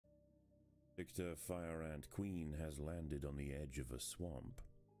Victor Fire Ant Queen has landed on the edge of a swamp.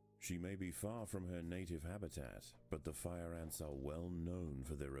 She may be far from her native habitat, but the fire ants are well known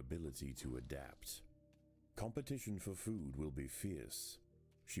for their ability to adapt. Competition for food will be fierce.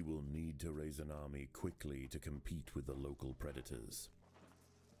 She will need to raise an army quickly to compete with the local predators.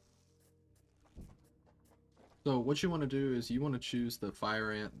 So what you want to do is you want to choose the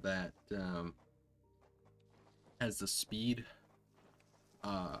fire ant that has the speed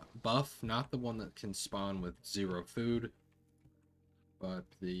buff, not the one that can spawn with 0 food, but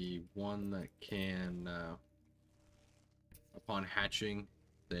the one that can, upon hatching,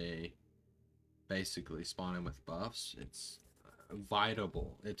 they basically spawn in with buffs. It's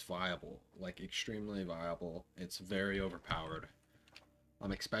viable. It's viable, like extremely viable. It's very overpowered.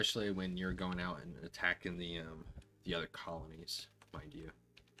 Especially when you're going out and attacking the other colonies, mind you.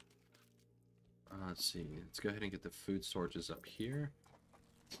 Let's see. Let's go ahead and get the food storages up here.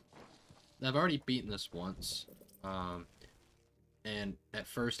 I've already beaten this once, and at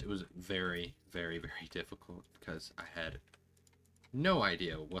first it was very, very, very difficult because I had no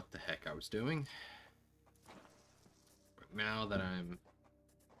idea what the heck I was doing. But now that I'm,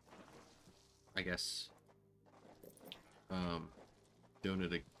 I guess, doing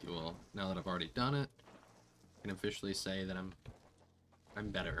it, well, now that I've already done it, I can officially say that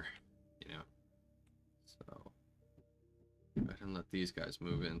I'm better, you know. So go ahead and let these guys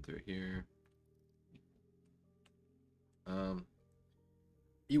move in through here.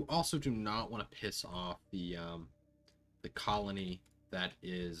 You also do not want to piss off the colony that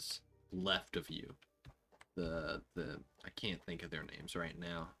is left of you. I can't think of their names right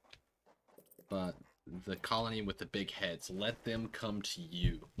now, but the colony with the big heads, let them come to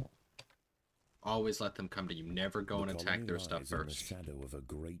you. Always let them come to you. Never go and attack their stuff first. In the shadow of a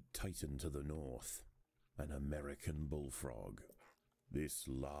great titan to the north, an American bullfrog. This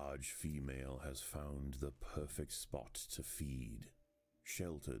large female has found the perfect spot to feed.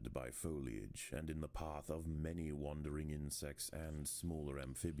 Sheltered by foliage and in the path of many wandering insects and smaller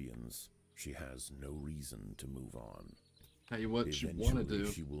amphibians, she has no reason to move on. Hey, what you want to do?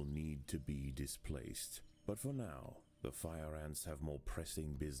 She will need to be displaced, but for now, the fire ants have more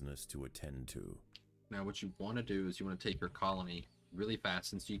pressing business to attend to. Now, what you want to do is you want to take your colony really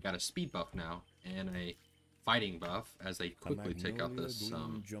fast, since you got a speed buff now and a fighting buff, as they quickly take out this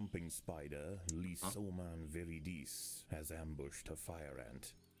jumping spider, Lysoman viridis, has ambushed a fire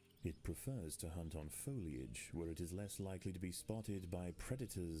ant. It prefers to hunt on foliage, where it is less likely to be spotted by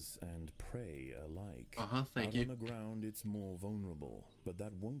predators and prey alike. Thank you. On the ground, it's more vulnerable, but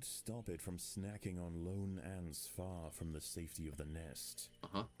that won't stop it from snacking on lone ants far from the safety of the nest.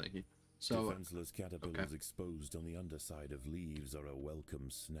 Thank you. So, defenseless caterpillars exposed on the underside of leaves are a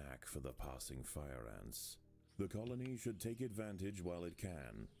welcome snack for the passing fire ants. The colony should take advantage while it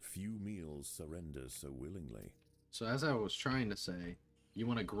can. Few meals surrender so willingly. So as I was trying to say, you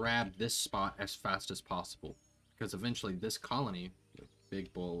want to grab this spot as fast as possible, because eventually this colony, the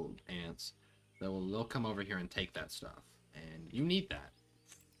big bull ants, they'll come over here and take that stuff, and you need that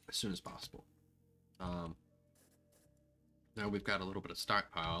as soon as possible. Now we've got a little bit of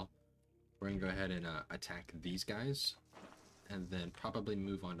stockpile. We're gonna go ahead and attack these guys, and then probably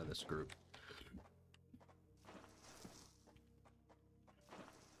move on to this group.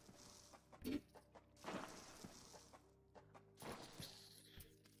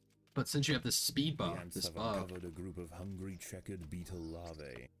 But since you have this speed buff, uncovered a group of hungry checkered beetle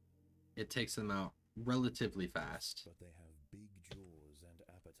larvae. It takes them out relatively fast. But they have big jaws and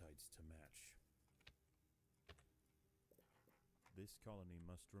appetites to match. This colony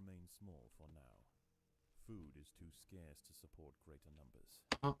must remain small for now. Food is too scarce to support greater numbers.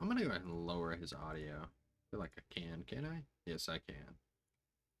 I'm gonna go ahead and lower his audio. I feel like I can I? Yes, I can.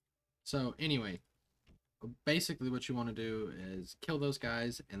 So anyway, basically what you want to do is kill those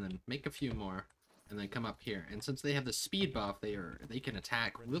guys and then make a few more and then come up here. And since they have the speed buff, they can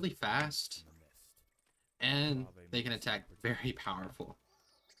attack really fast and they can attack very powerful.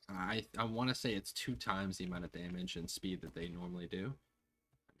 I want to say it's 2 times the amount of damage and speed that they normally do.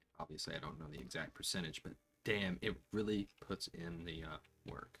 Obviously, I don't know the exact percentage, but damn, it really puts in the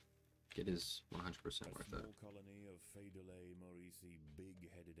work. It is 100% worth it. A small colony of Phaedulae maurici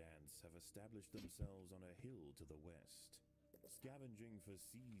big-headed ants have established themselves on a hill to the west. Scavenging for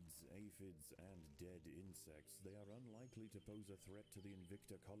seeds, aphids, and dead insects, they are unlikely to pose a threat to the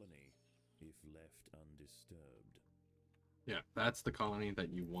Invicta colony, if left undisturbed. Yeah, that's the colony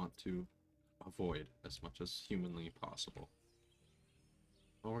that you want to avoid as much as humanly possible.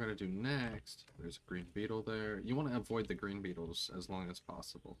 What we're going to do next, there's a green beetle there. You want to avoid the green beetles as long as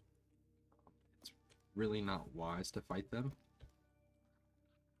possible. It's really not wise to fight them,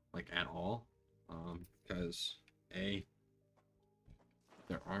 like at all, Because A,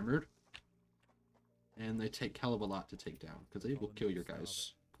 they're armored, and they take hell of a lot to take down, because they will kill your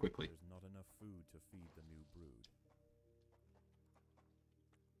guys quickly. There's not enough food to feed the new brood.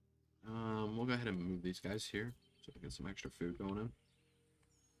 We'll go ahead and move these guys here, so we get some extra food going in.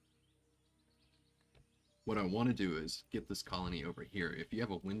 What I want to do is get this colony over here. If you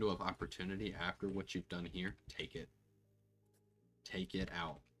have a window of opportunity after what you've done here, take it. Take it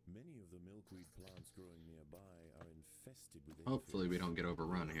out. Many of the milkweed plants growing nearby are infested with Hopefully we aphids. don't get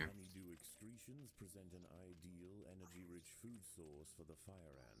overrun here. Honeydew excretions present an ideal energy-rich food source for the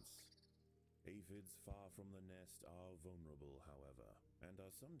fire ants. Aphids far from the nest are vulnerable, however, and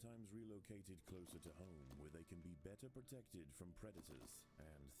are sometimes relocated closer to home where they can be better protected from predators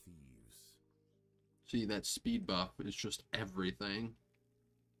and thieves. See, that speed buff is just everything.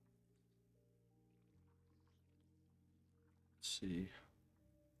 Let's see.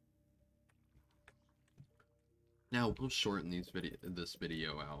 Now we'll shorten this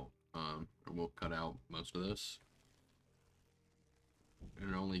video out. Or we'll cut out most of this.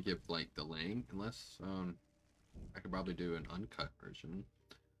 And only give like the laying, unless I could probably do an uncut version,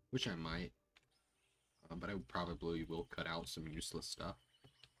 which I might. But I probably will cut out some useless stuff.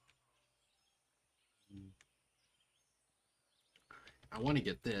 I want to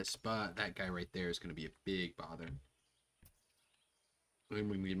get this, but that guy right there is going to be a big bother. And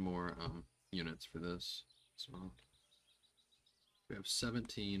we need more units for this as well. We have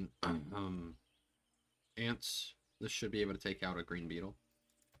 17 ants. This should be able to take out a green beetle.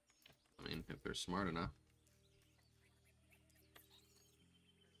 I mean, if they're smart enough.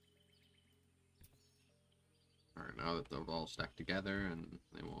 Alright, now that they're all stacked together and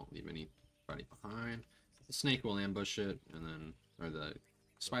they won't leave anybody behind. The snake will ambush it, and then, or the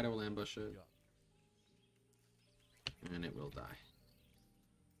spider will ambush it. And it will die.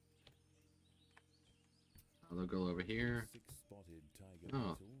 Now they'll go over here.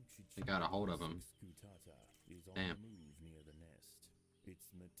 Oh, they got a hold of him. Damn. Near the nest. Its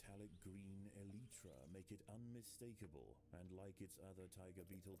metallic green elytra make it unmistakable, and like its other tiger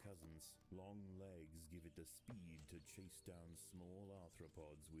beetle cousins, long legs give it the speed to chase down small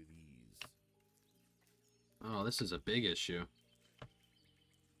arthropods with ease. Oh, this is a big issue.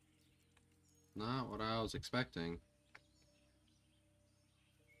 Not what I was expecting.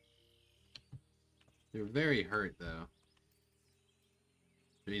 They're very hurt, though.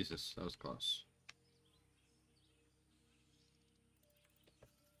 Jesus, that was close.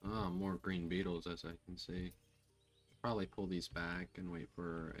 Oh, more green beetles, as I can see. Probably pull these back and wait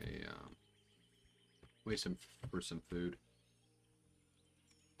for a for some food.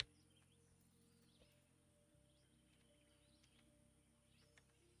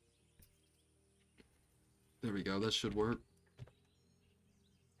 There we go. That should work.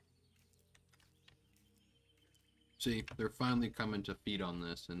 See, they're finally coming to feed on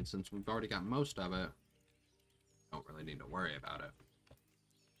this, and since we've already got most of it, don't really need to worry about it.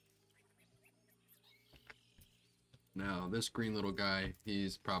 Now, this green little guy,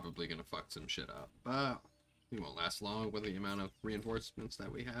 he's probably gonna fuck some shit up, but he won't last long with the amount of reinforcements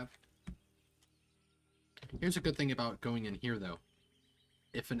that we have. Here's a good thing about going in here, though.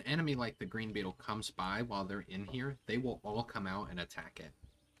 If an enemy like the green beetle comes by while they're in here, they will all come out and attack it.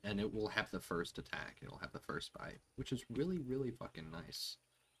 And it will have the first attack. It'll have the first bite, which is really, really fucking nice.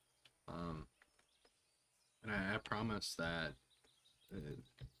 And I promise that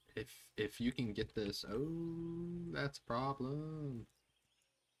if you can get this, oh, that's a problem.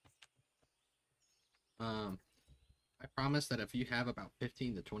 I promise that if you have about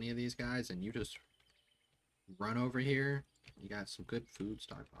 15 to 20 of these guys and you just run over here, you got some good food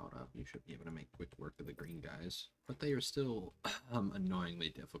stockpiled up, you should be able to make quick work of the green guys. But they are still annoyingly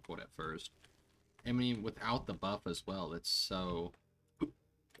difficult at first. I mean, without the buff as well, it's so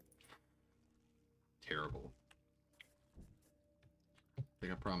terrible.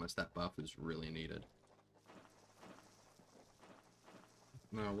 Like I promise, that buff is really needed.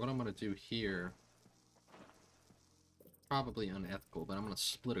 Now, what I'm going to do here, probably unethical, but I'm going to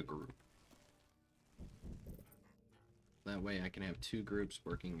split a group. That way I can have two groups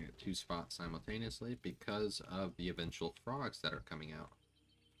working at two spots simultaneously because of the eventual frogs that are coming out.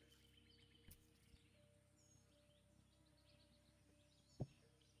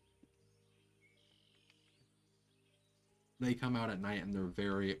 They come out at night and they're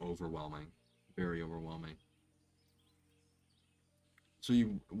very overwhelming. Very overwhelming. So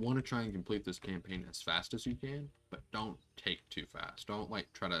you want to try and complete this campaign as fast as you can, but don't take too fast. Don't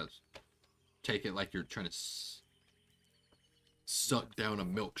like try to take it like you're trying to suck down a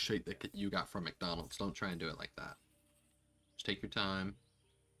milkshake that you got from McDonald's. Don't try and do it like that. Just take your time.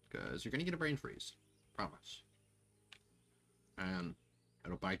 because you're gonna get a brain freeze. Promise. And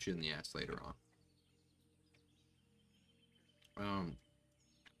it'll bite you in the ass later on.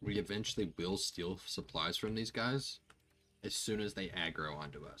 We eventually will steal supplies from these guys as soon as they aggro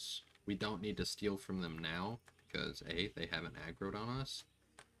onto us. We don't need to steal from them now because A, they haven't aggroed on us.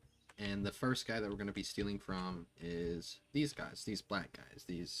 And the first guy that we're going to be stealing from is these guys, these black guys,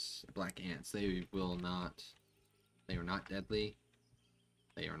 these black ants. They are not deadly.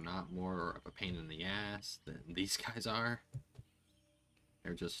 They are not more of a pain in the ass than these guys are.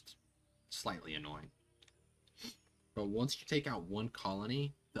 They're just slightly annoying. But once you take out one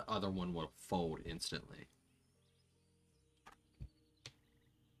colony, the other one will fold instantly.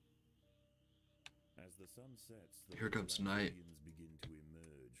 As the sun sets, Here comes night. Begin to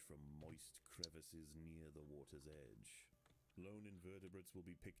emerge from moist crevices near the water's edge. Lone invertebrates will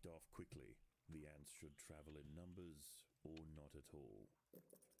be picked off quickly. The ants should travel in numbers or not at all.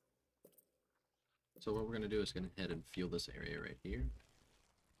 So what we're going to do is go ahead and fuel this area right here.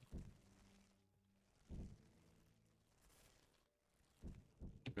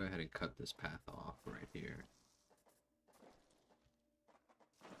 Go ahead and cut this path off right here.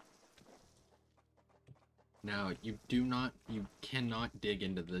 Now, you cannot dig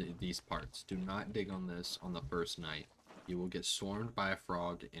into these parts. Do not dig on this on the first night. You will get swarmed by a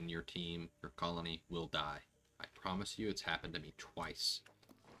frog and your team, your colony, will die. I promise you, it's happened to me twice.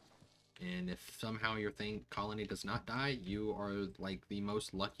 And if somehow your colony does not die, you are like the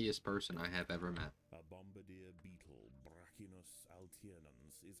most luckiest person I have ever met. A bombardier beetle, Brachinus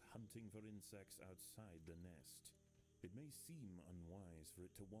alternans, is hunting for insects outside the nest. It may seem unwise for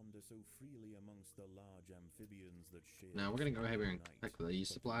it to wander so freely amongst the large amphibians that share. Now we're going to go ahead and collect these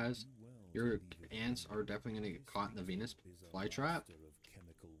supplies. Your ants are definitely going to get caught in the Venus flytrap.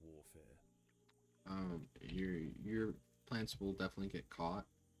 Your plants will definitely get caught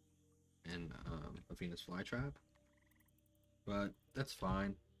in a Venus flytrap, but that's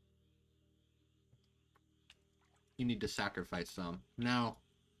fine. You need to sacrifice some. Now,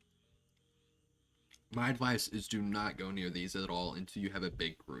 my advice is do not go near these at all until you have a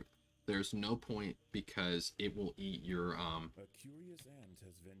big group. There's no point because it will eat your A curious ant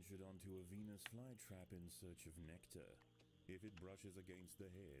has ventured onto a Venus flytrap in search of nectar. If it brushes against the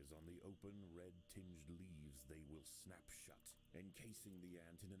hairs on the open, red-tinged leaves, they will snap shut, encasing the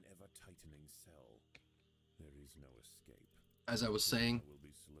ant in an ever-tightening cell. There is no escape. As I was saying, Will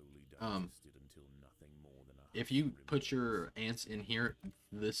be slowly digested until nothing more than a if you husk put your remains. ants in here,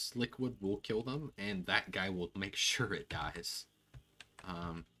 this liquid will kill them, and that guy will make sure it dies.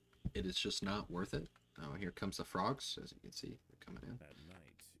 It is just not worth it. Oh, here comes the frogs, as you can see, they're coming in. At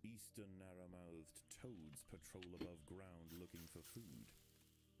night, eastern narrow-mouthed toads patrol above ground looking for food.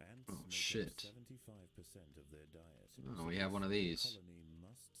 Ants Oh, make shit. up 75% of their diet. Oh, we have one of these. The colony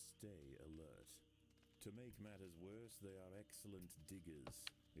must stay alert. To make matters worse, they are excellent diggers.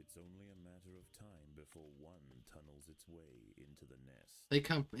 It's only a matter of time before one tunnels its way into the nest. They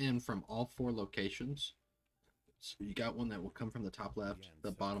come in from all 4 locations. So you got one that will come from the top left,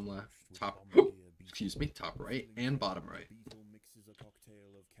 the bottom left, top, excuse me, top right, and bottom right.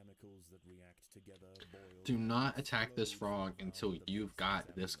 Do not attack this frog until you've got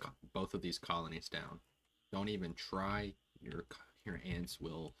both of these colonies down. Don't even try. Your ants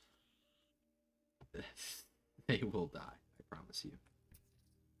will they will die, I promise you.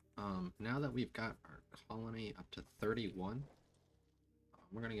 Now that we've got our colony up to 31,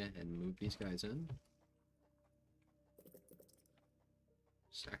 we're gonna go ahead and move these guys in.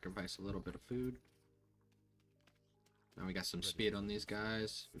 Sacrifice a little bit of food. Now we got some speed on these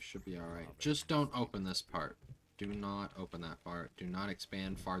guys. We should be alright. Just don't open this part. Do not open that part. Do not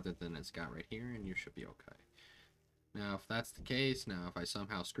expand farther than it's got right here, and you should be okay. Now, if that's the case, now if I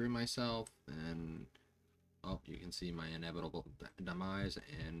somehow screw myself, then... oh, you can see my inevitable demise,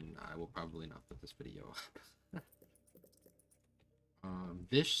 and I will probably not put this video up.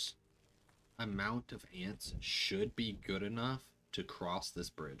 This amount of ants should be good enough to cross this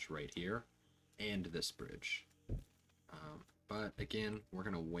bridge right here, and this bridge. But again, we're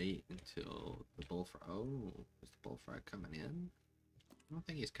gonna wait until the bullfrog. Oh, is the bullfrog coming in? I don't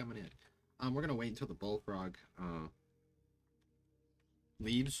think he's coming in. We're gonna wait until the bullfrog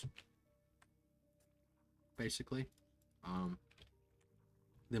leaves, basically.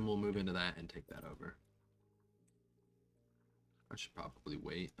 Then we'll move into that and take that over. I should probably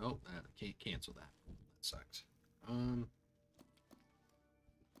wait. Oh, I can't cancel that. That sucks.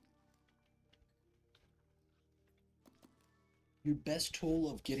 Your best tool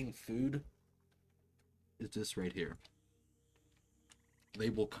of getting food is this right here.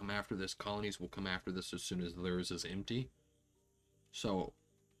 They will come after this. Colonies will come after this as soon as theirs is empty. So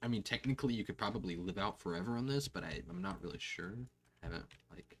I mean, technically you could probably live out forever on this, but I'm not really sure. I haven't,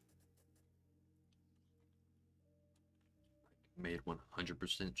 like made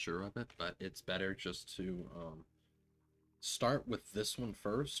 100% sure of it, but it's better just to start with this one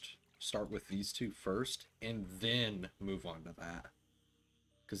first, start with these two first, and then move on to that.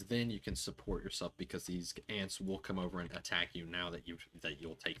 Because then you can support yourself, because these ants will come over and attack you now that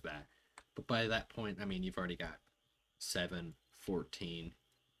you'll take that. But by that point, I mean, you've already got 7, 14,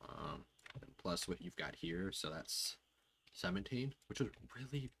 plus what you've got here, so that's 17, which is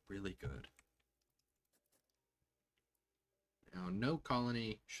really, really good. Now, no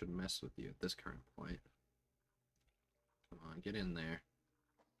colony should mess with you at this current point. Come on, get in there.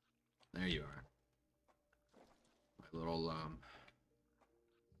 There you are. My little,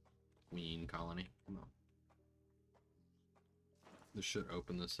 queen colony. Come on. This should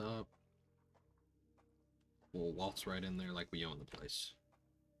open this up. We'll waltz right in there like we own the place.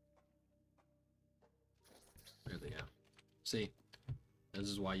 There they go. See? This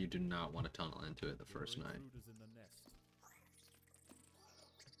is why you do not want to tunnel into it the first night.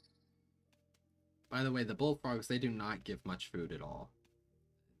 By the way, the bullfrogs, they do not give much food at all.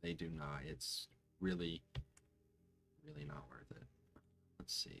 They do not. It's really, really not worth it.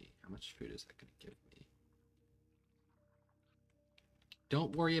 Let's see. How much food is that going to give me?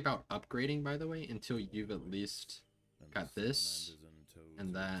 Don't worry about upgrading, by the way, until you've at least got this,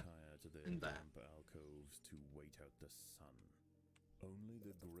 and that, and that. To wait out the sun. Only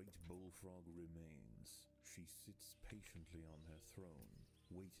the great bullfrog remains. She sits patiently on her throne,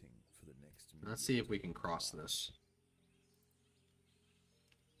 waiting for the next meal. Let's see if we can cross this.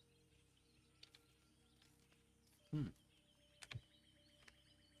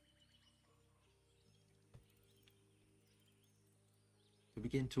 Did we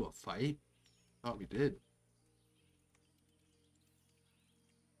get into a fight? Oh, we did.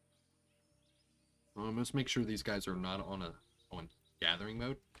 Let's make sure these guys are not on gathering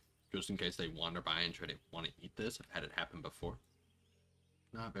mode, just in case they wander by and try to want to eat this. I've had it happen before.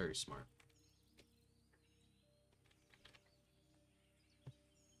 Not very smart.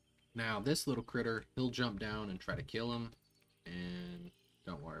 Now, this little critter, he'll jump down and try to kill him, and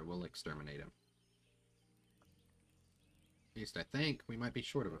don't worry, we'll exterminate him. At least I think we might be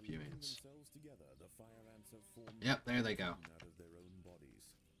short of a few ants. Yep, there they go.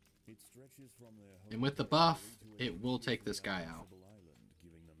 And with the buff, it will take this guy out.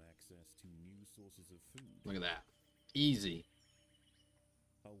 Look at that. Easy.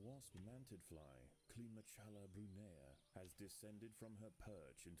 A wasp-manted fly, Climachala brunea, has descended from her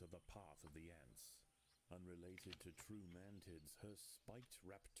perch into the path of the ants. Unrelated to true mantids, her spiked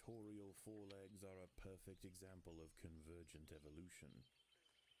raptorial forelegs are a perfect example of convergent evolution.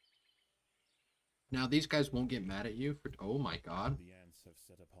 Now these guys won't get mad at you for... Oh my god. The ants have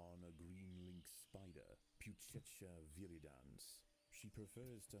set upon a green link spider, Puchetia viridans. She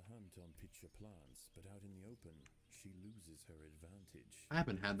prefers to hunt on pitcher plants, but out in the open, she loses her advantage. I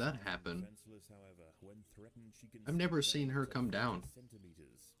haven't had that happen. However, when threatened, she can I've never seen her come down.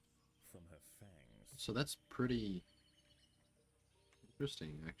 Centimeters from her fangs. So that's pretty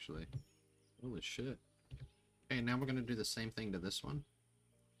interesting, actually. Holy shit. Okay, now we're gonna do the same thing to this one.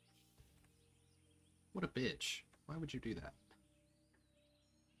 What a bitch. Why would you do that?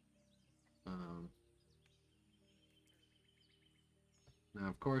 Now,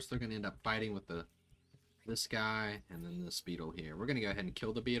 of course, they're going to end up fighting with this guy and then this beetle here. We're going to go ahead and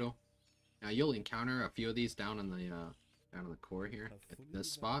kill the beetle. Now, you'll encounter a few of these down in the core here at this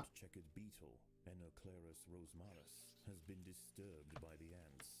spot. Checkered beetle, Enoclerus rosmarus, has been disturbed by the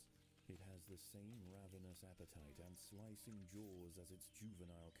ants. It has the same ravenous appetite and slicing jaws as its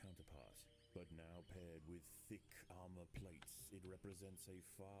juvenile counterpart. But now paired with thick armor plates, it represents a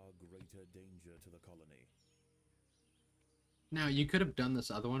far greater danger to the colony. Now, you could have done this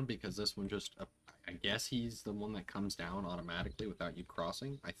other one because this one just, I guess he's the one that comes down automatically without you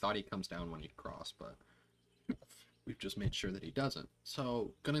crossing. I thought he comes down when you cross, but we've just made sure that he doesn't.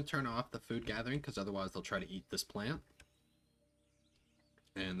 So, gonna turn off the food gathering because otherwise they'll try to eat this plant.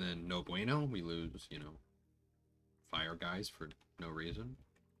 And then no bueno, we lose, you know, fire guys for no reason.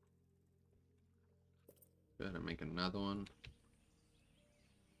 Go ahead and make another one.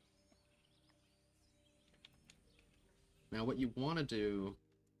 Now what you want to do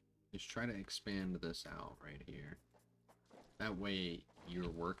is try to expand this out right here. That way your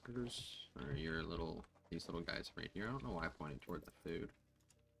workers, or these little guys right here, I don't know why I pointed toward the food,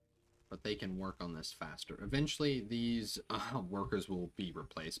 but they can work on this faster. Eventually these workers will be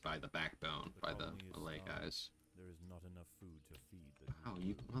replaced by the backbone, by the Malay guys. There is not enough food to feed the Wow,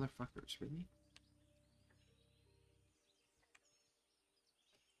 you motherfuckers, really?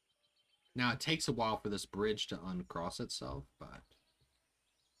 Now, it takes a while for this bridge to uncross itself, but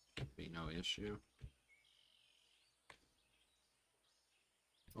it'll be no issue.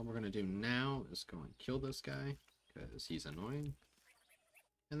 What we're going to do now is go and kill this guy, because he's annoying.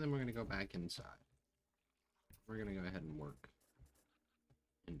 And then we're going to go back inside. We're going to go ahead and work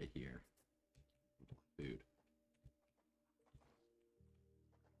into here. Food.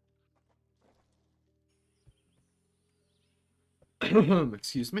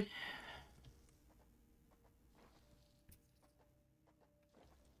 Excuse me.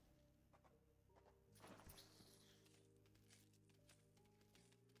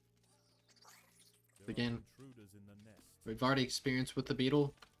 Again, we've already experienced with the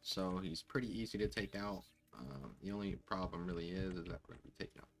beetle, so he's pretty easy to take out. The only problem really is that we're going to be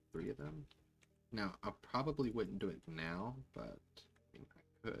taking out 3 of them. Now, I probably wouldn't do it now, but I mean,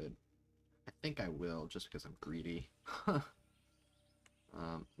 I could. I think I will, just because I'm greedy.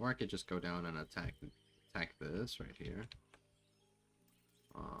 Or I could just go down and attack this right here.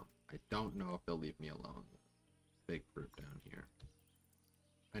 I don't know if they'll leave me alone. Big group down here.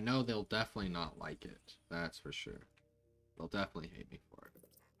 I know they'll definitely not like it. That's for sure. They'll definitely hate me for it.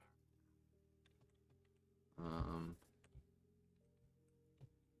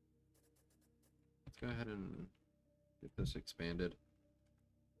 Let's go ahead and get this expanded.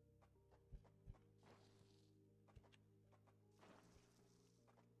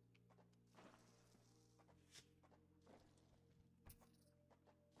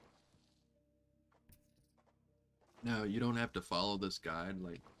 Now, you don't have to follow this guide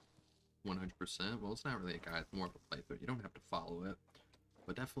like 100%. Well, it's not really a guide, it's more of a playthrough. You don't have to follow it,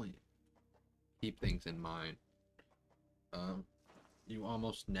 but definitely keep things in mind. You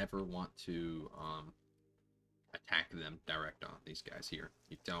almost never want to attack them direct on these guys here.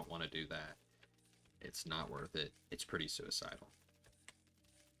 You don't want to do that. It's not worth it. It's pretty suicidal.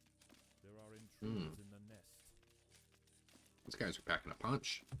 There are intruders in the nest. These guys are packing a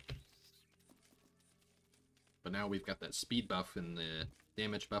punch. But now we've got that speed buff and the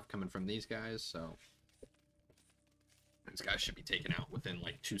damage buff coming from these guys, so these guys should be taken out within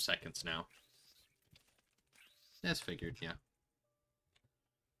like 2 seconds now. That's figured, yeah.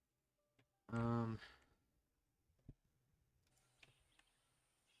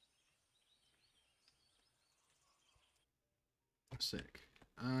 Sick.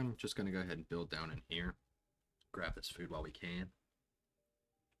 I'm just gonna go ahead and build down in here. Grab this food while we can.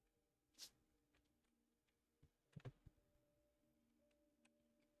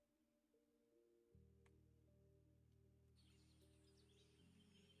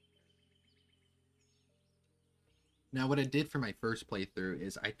 Now, what I did for my first playthrough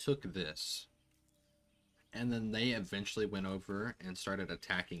is I took this, and then they eventually went over and started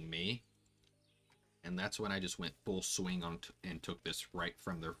attacking me, and that's when I just went full swing on and took this right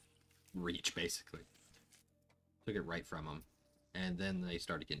from their reach, basically. Took it right from them, and then they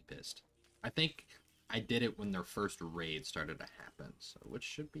started getting pissed. I think I did it when their first raid started to happen, so which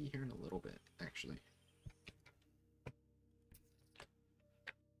should be here in a little bit, actually.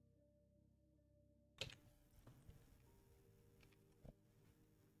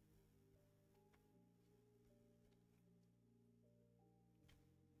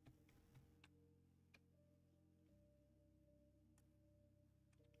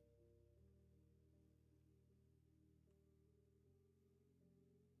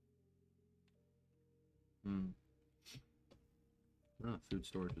 Oh, food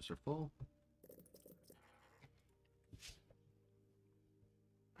storages are full.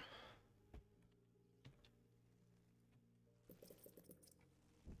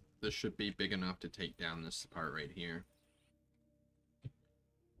 This should be big enough to take down this part right here.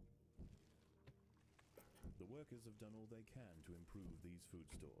 The workers have done all they can to improve these food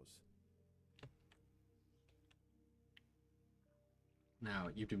stores. Now,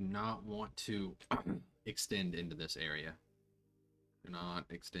 you do not want to extend into this area. Do not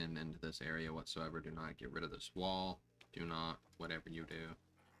extend into this area whatsoever. Do not get rid of this wall. Do not, whatever you do.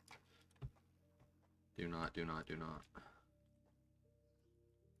 Do not, do not, do not.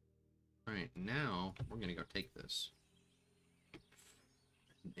 Alright, now we're gonna go take this.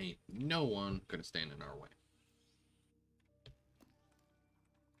 Ain't no one gonna stand in our way.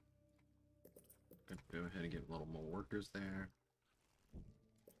 Go ahead and get a little more workers there.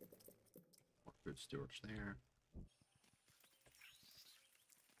 More food storage there.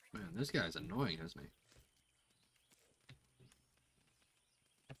 Man, this guy's annoying, isn't he?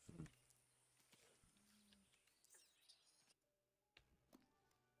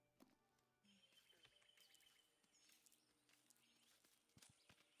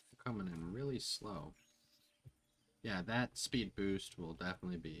 Coming in really slow. Yeah, that speed boost will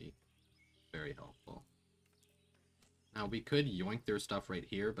definitely be Very helpful. Now, we could yoink their stuff right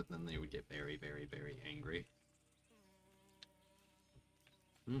here, but then they would get very, very, very angry.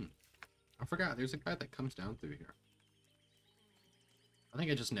 I forgot, there's a guy that comes down through here. I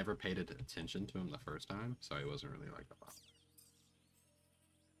think I just never paid attention to him the first time, so he wasn't really like a bot.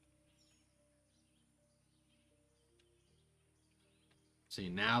 See,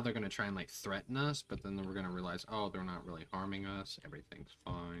 now they're going to try and, like, threaten us, but then we're going to realize, oh, they're not really harming us, everything's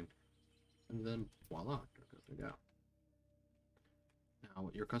fine. And then, voila, you're good to go. Now,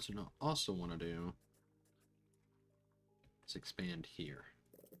 what you're going to also want to do is expand here.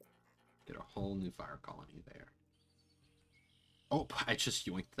 Get a whole new fire colony there. Oh, I just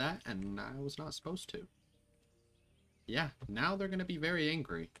yoinked that, and I was not supposed to. Yeah, now they're going to be very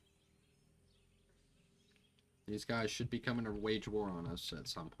angry. These guys should be coming to wage war on us at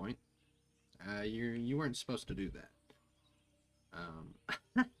some point. You weren't supposed to do that.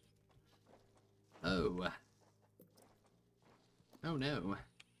 Oh. Oh no.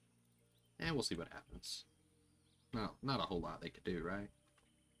 And we'll see what happens. No, not a whole lot they could do, right?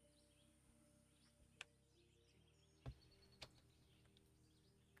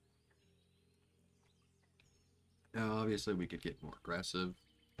 Now, obviously, we could get more aggressive.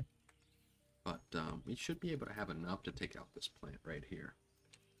 But we should be able to have enough to take out this plant right here.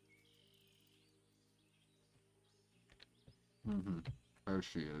 There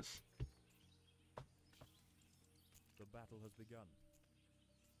she is. The battle has begun.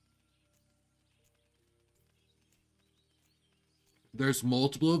 There's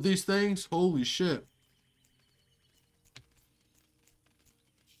multiple of these things? Holy shit.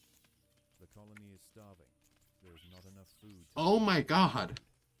 The colony is starving. There is not enough food. Oh my god.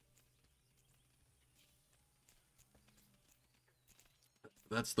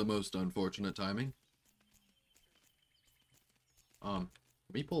 That's the most unfortunate timing. Can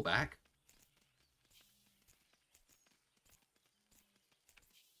we pull back?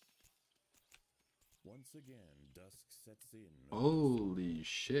 Once again, dusk sets in. Holy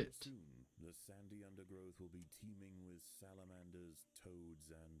shit. Soon, the sandy undergrowth will be teeming with salamanders, toads,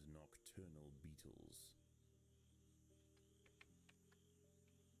 and nocturnal beetles.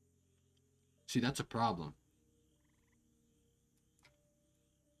 See, that's a problem.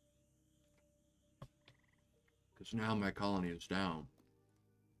 Because now my colony is down.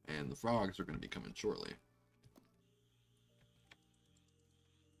 And the frogs are going to be coming shortly.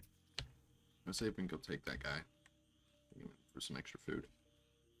 Let's see if we can go take that guy. For some extra food.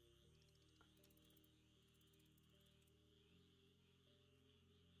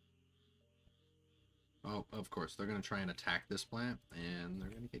 Oh, of course. They're going to try and attack this plant. And they're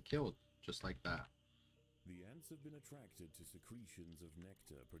going to get killed. Just like that. The ants have been attracted to secretions of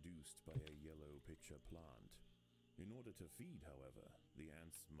nectar produced by a yellow pitcher plant. In order to feed, however, the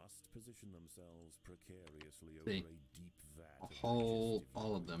ants must position themselves precariously over a deep vat. All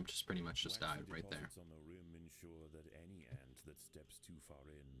of them just pretty much just died right there. On the rim ensure that any ant that steps too far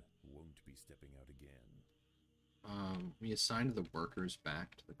in won't be stepping out again. We assigned the workers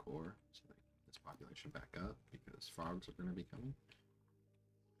back to the core, so they get this population back up because frogs are going to be coming,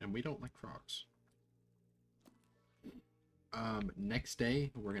 and we don't like frogs. Next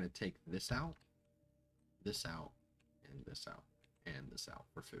day we're going to take this out, and this out, and this out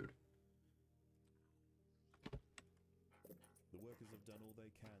for food. The workers have done all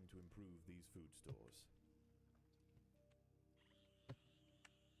they can to improve these food stores.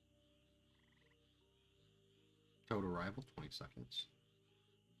 Total arrival, 20 seconds.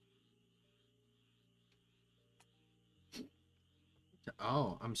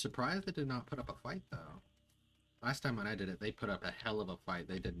 Oh, I'm surprised they did not put up a fight, though. Last time when I did it, they put up a hell of a fight.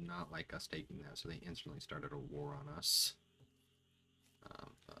 They did not like us taking that, so they instantly started a war on us.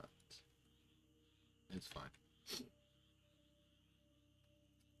 But it's fine.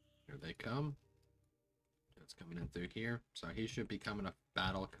 Here they come. It's coming in through here. So he should be coming to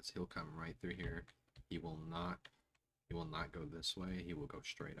battle because he'll come right through here. He will not go this way. He will go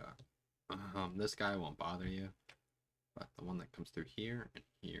straight up. This guy won't bother you. But the one that comes through here and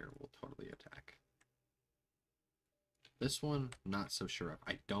here will totally attack. This one, not so sure of.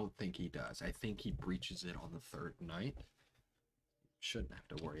 I don't think he does. I think he breaches it on the third night. Shouldn't have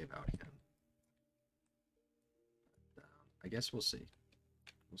to worry about him. But, I guess we'll see.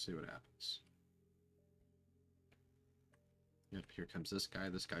 We'll see what happens. Yep, here comes this guy.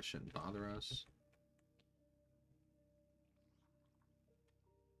 This guy shouldn't bother us.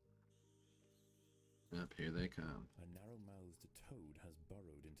 Yep, here they come. A narrow-mouthed toad has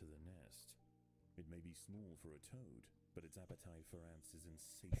burrowed into the nest. It may be small for a toad, but its appetite for ants is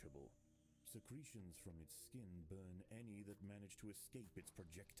insatiable. Secretions from its skin burn any that manage to escape its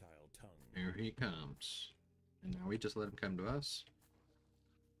projectile tongue. Here Here he comes. And now we just let him come to us.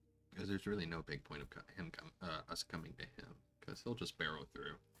 Because there's really no big point of us coming to him. Because he'll just barrel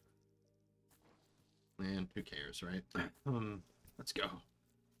through. And who cares, right? Let's go.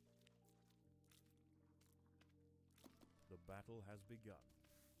 The battle has begun.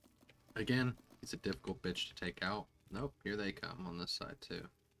 Again, he's a difficult bitch to take out. Nope, here they come on this side too.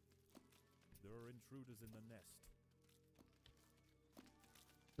 There are intruders in the nest.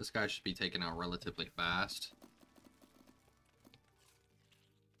 This guy should be taken out relatively fast.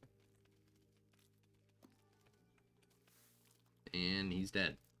 And he's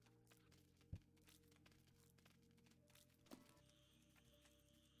dead.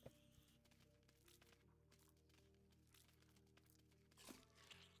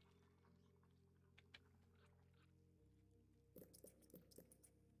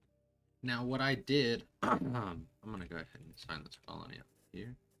 Now what I did, I'm gonna go ahead and sign this colony up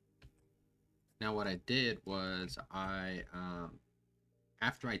here. Now what I did was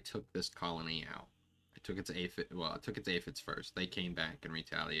after I took this colony out, I took its aphids first. They came back and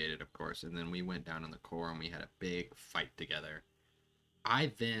retaliated, of course, and then we went down in the core and we had a big fight together.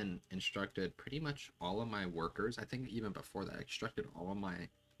 I then instructed pretty much all of my workers, I think even before that, I instructed all of my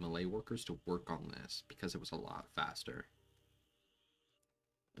Malay workers to work on this because it was a lot faster.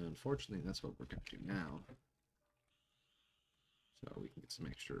 And unfortunately, that's what we're going to do now. So we can get some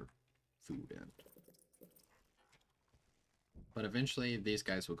extra food in. But eventually, these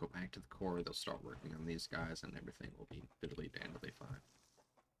guys will go back to the core. They'll start working on these guys, and everything will be diddly dandly fine.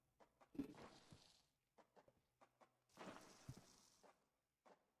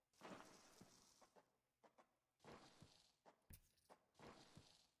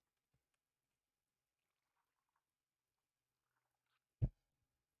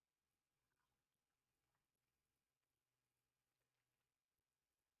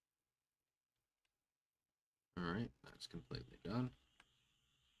 Alright, that's completely done.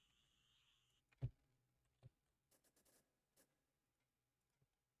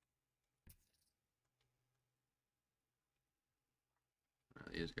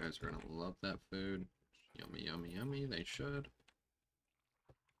 These guys are going to love that food. Yummy, yummy, yummy. They should.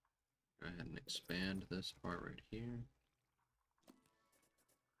 Go ahead and expand this part right here.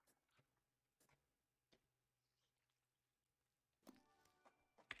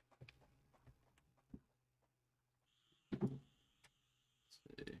 Let's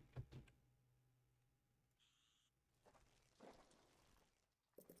see.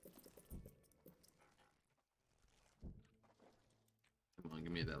 Come on,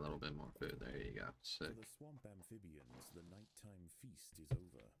 give me that little bit more food. There you go. Sick. For the swamp amphibians, the nighttime feast is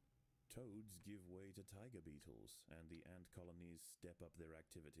over. Toads give way to tiger beetles, and the ant colonies step up their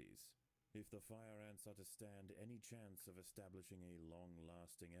activities. If the fire ants are to stand any chance of establishing a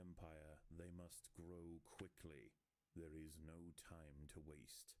long-lasting empire, they must grow quickly. There is no time to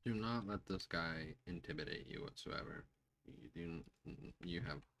waste. Do not let this guy intimidate you whatsoever. You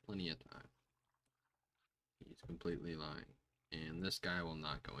have plenty of time. He's completely lying. And this guy will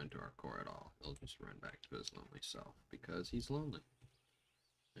not go into our core at all. He'll just run back to his lonely self because he's lonely.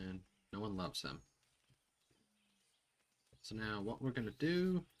 And no one loves him. So now what we're going to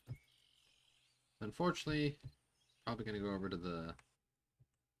do, unfortunately, probably going to go over to the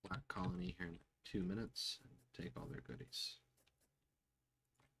black colony here in 2 minutes and take all their goodies.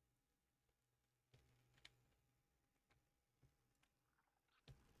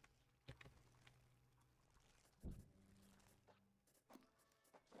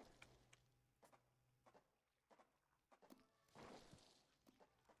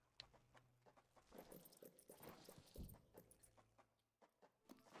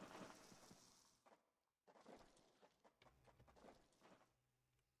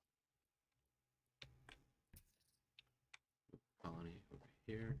 Colony over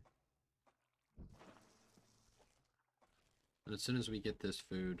here. And as soon as we get this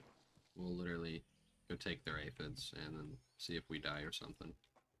food, we'll literally go take their aphids and then see if we die or something.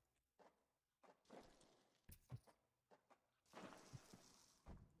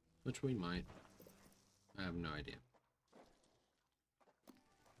 Which we might. I have no idea.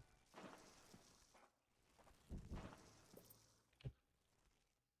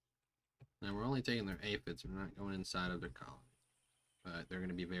 Now we're only taking their aphids, we're not going inside of their colony. But they're going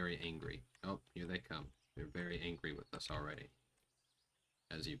to be very angry. Oh, here they come. They're very angry with us already,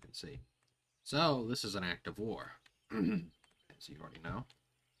 as you can see. So, this is an act of war, as you already know.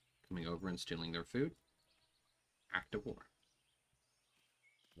 Coming over and stealing their food. Act of war.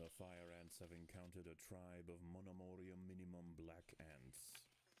 The fire ants have encountered a tribe of Monomorium minimum black ants.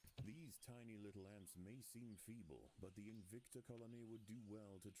 These tiny little ants may seem feeble, but the Invicta colony would do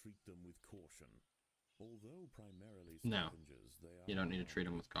well to treat them with caution. Although primarily No, scavengers, they are you don't need to treat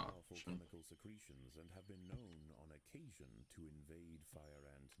them armed with powerful caution. chemical secretions and have been known on occasion to invade fire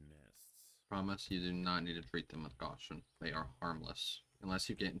ant nests. Promise you do not need to treat them with caution. They are harmless. Unless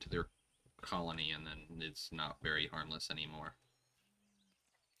you get into their colony, and then it's not very harmless anymore.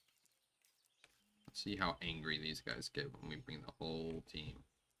 Let's see how angry these guys get when we bring the whole team.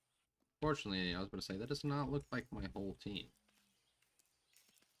 Fortunately, I was going to say, that does not look like my whole team.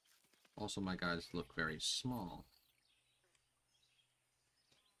 Also, my guys look very small.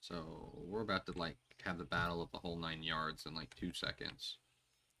 So, we're about to, like, have the battle of the whole 9 yards in, like, 2 seconds.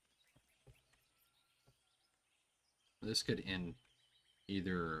 This could end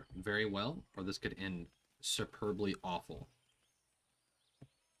either very well, or this could end superbly awful.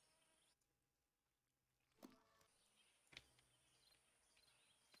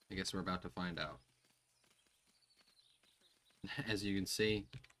 I guess we're about to find out. As you can see,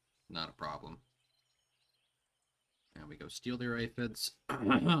 not a problem. And we go steal their aphids,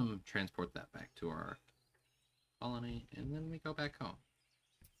 transport that back to our colony, and then we go back home.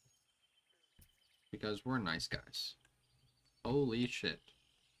 Because we're nice guys. Holy shit.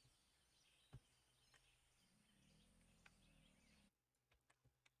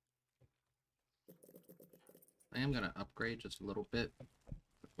 I am going to upgrade just a little bit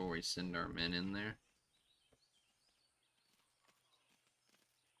before we send our men in there.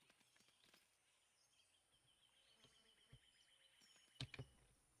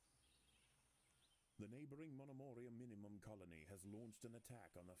 The neighboring Monomoria minimum colony has launched an attack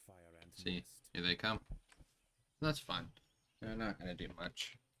on the fire ant See, nest. here they come. That's fine. They're not going to do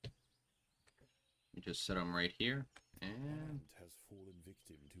much. You just set them right here, and... Ant has fallen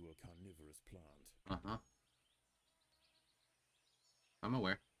victim to a carnivorous plant. Uh-huh. I'm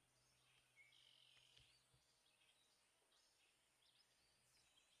aware.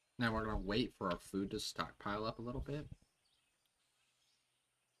 Now we're going to wait for our food to stockpile up a little bit.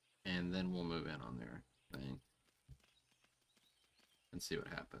 And then we'll move in on their thing. And see what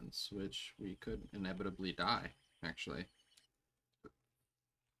happens. Which we could inevitably die, actually.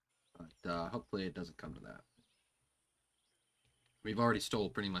 But hopefully it doesn't come to that. We've already stole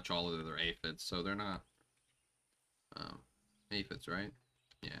pretty much all of their aphids, so they're not... aphids, right?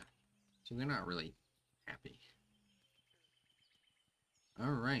 Yeah. So they're not really happy.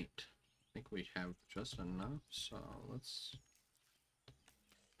 Alright. I think we have just enough, so let's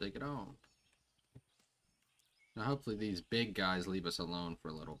take it on. Now hopefully these big guys leave us alone for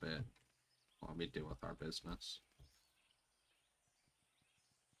a little bit while we deal with our business.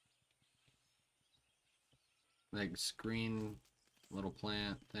 Like green little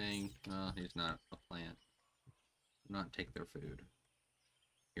plant thing. No, he's not a plant. Do not take their food.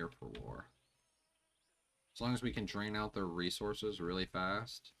 Here for war. As long as we can drain out their resources really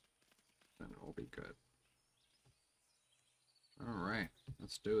fast, then we'll be good. Alright,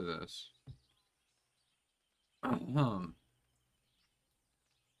 let's do this.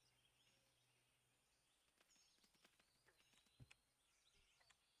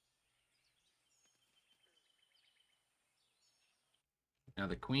 Now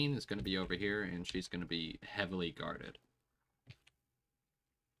the queen is going to be over here, and she's going to be heavily guarded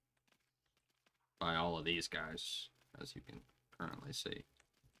by all of these guys, as you can currently see.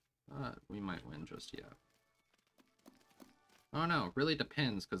 We might win just yet. Oh no, it really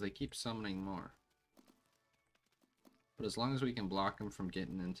depends, because they keep summoning more. But as long as we can block them from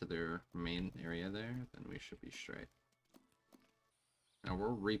getting into their main area there, then we should be straight. Now we're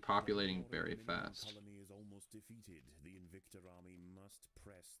repopulating very fast. The colony is almost defeated. The Invicta army must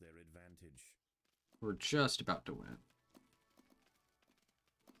press their advantage. We're just about to win.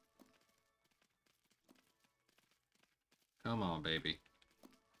 Come on, baby.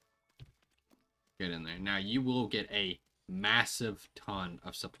 Get in there. Now you will get a massive ton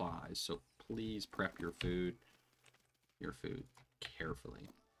of supplies, so please prep your food carefully.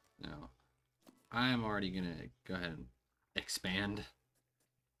 Now, I am already going to go ahead and expand.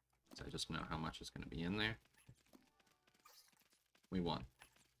 So I just know how much is going to be in there. We won.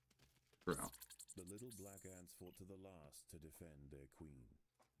 Bro. The little black ants fought to the last to defend their queen.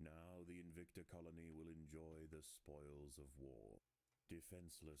 Now the Invicta colony will enjoy the spoils of war.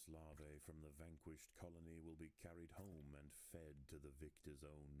 Defenseless larvae from the vanquished colony will be carried home and fed to the victor's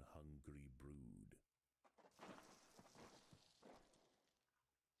own hungry brood.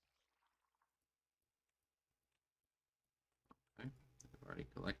 Okay, I've already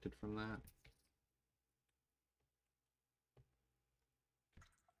collected from that.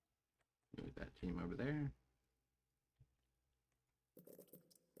 Move that team over there.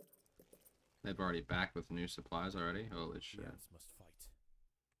 They've already back with new supplies already. Holy The shit. ants must fight.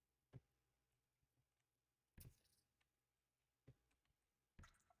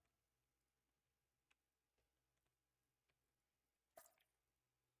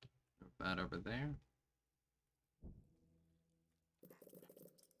 Move that over there.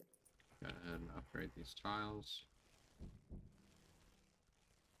 Go ahead and upgrade these tiles.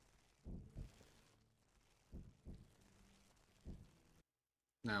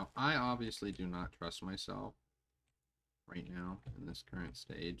 Now, I obviously do not trust myself right now in this current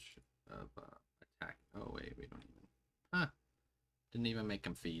stage of attack. Oh, wait, we don't even... Huh. Didn't even make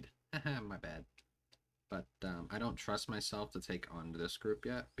them feed. Haha, my bad. But I don't trust myself to take on this group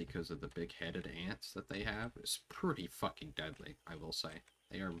yet because of the big-headed ants that they have. It's pretty fucking deadly, I will say.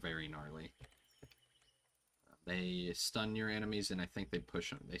 They are very gnarly. They stun your enemies, and I think they push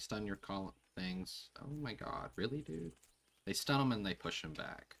them. They stun your things. Oh my god, really, dude? They stun them and they push them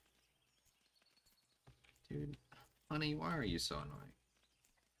back. Dude, honey, why are you so annoying?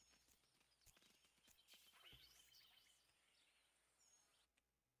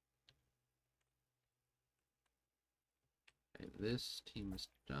 Okay, this team is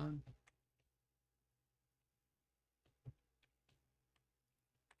done.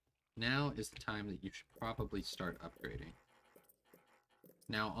 Now is the time that you should probably start upgrading.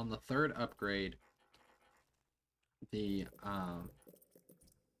 Now, on the third upgrade, the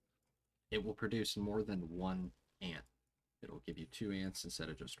it will produce more than one ant. It'll give you 2 ants instead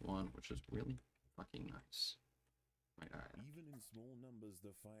of just 1, which is really fucking nice. Might I add. Even in small numbers,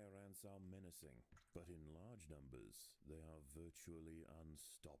 the fire ants are menacing, but in large numbers, they are virtually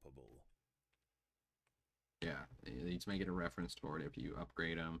unstoppable. Yeah, he's making a reference toward if you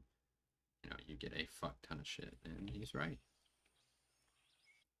upgrade them, you know, you get a fuck ton of shit, and he's right.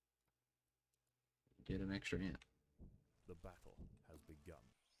 Get an extra ant. The battle has begun.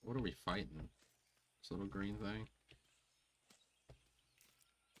 What are we fighting? This little green thing?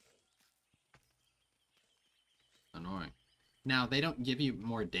 Annoying. Now, they don't give you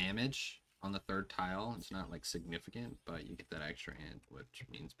more damage on the third tile. It's not, like, significant, but you get that extra ant, which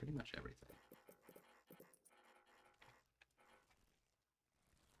means pretty much everything.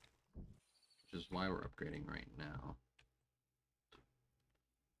 Which is why we're upgrading right now.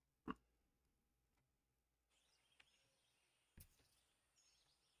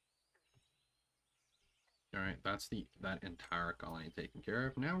 Alright, that's that entire colony taken care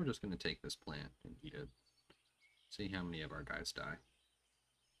of. Now we're just going to take this plant and eat it. See how many of our guys die.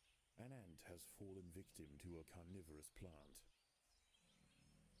 An ant has fallen victim to a carnivorous plant.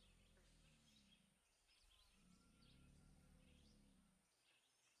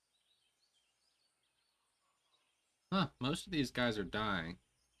 Huh, most of these guys are dying.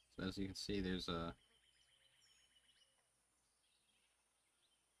 So as you can see, there's a...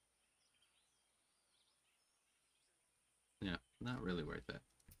 Yeah, not really worth it.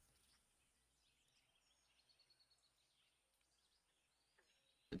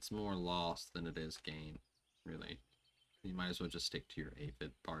 It's more loss than it is gain, really. You might as well just stick to your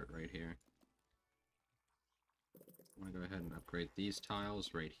aphid part right here. I'm gonna go ahead and upgrade these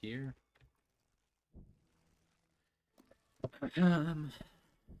tiles right here. Night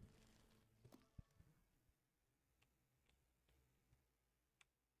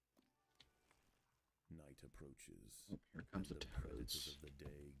approaches. Oh, here comes the predators toads. of the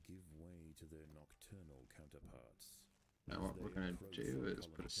day give way to their nocturnal counterparts. Now As what they we're gonna approach do the is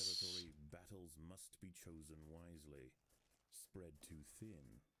put colony a... territory, battles must be chosen wisely. Spread too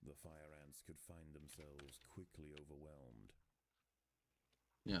thin, the fire ants could find themselves quickly overwhelmed.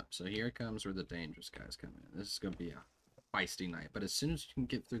 Yeah, so here comes where the dangerous guys come in. This is gonna be a feisty night, but as soon as you can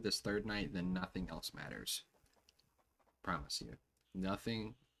get through this third night, then nothing else matters. Promise you.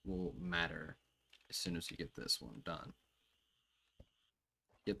 Nothing will matter as soon as you get this one done.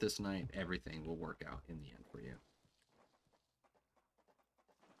 Get this night, everything will work out in the end for you.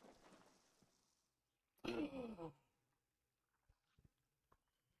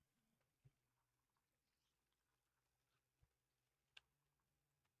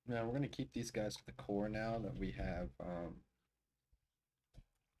 Now we're gonna keep these guys to the core now that we have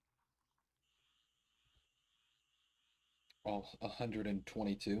all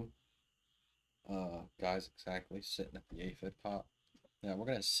 122 guys exactly sitting at the aphid pot. Now we're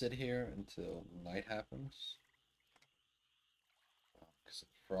gonna sit here until night happens. Because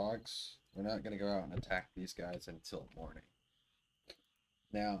frogs, we're not gonna go out and attack these guys until morning.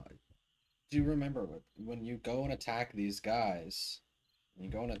 Now, do you remember when you go and attack these guys? You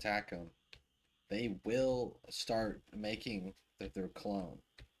go and attack them, they will start making their clone.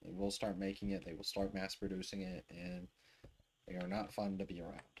 They will start making it, they will start mass producing it, and they are not fun to be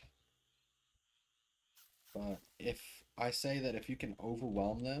around. But if I say that if you can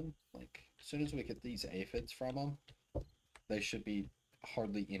overwhelm them, like as soon as we get these aphids from them, they should be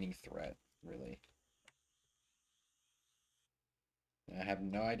hardly any threat, really. I have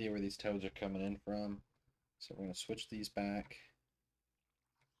no idea where these toads are coming in from, so we're going to switch these back.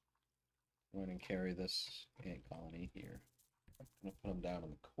 We're going to carry this ant colony here. I'm going to put them down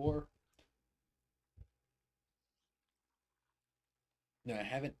in the core. Now, I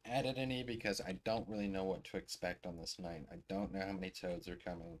haven't added any because I don't really know what to expect on this night. I don't know how many toads are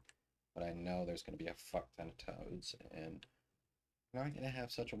coming, but I know there's going to be a fuck ton of toads, and we're not going to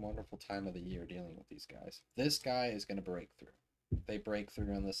have such a wonderful time of the year dealing with these guys. This guy is going to break through. If they break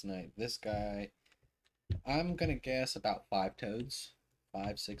through on this night, this guy, I'm going to guess about 5 toads,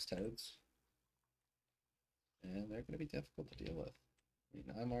 5, 6 toads, and they're going to be difficult to deal with. I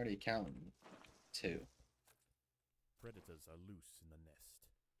mean, I'm already counting 2. Predators are loose in the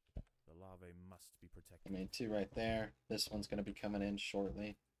nest. The larvae must be protected. I mean, 2 right there. This one's going to be coming in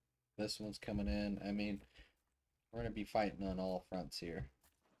shortly. This one's coming in. I mean, we're going to be fighting on all fronts here.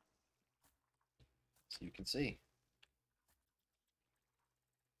 So you can see.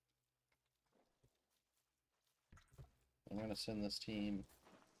 I'm going to send this team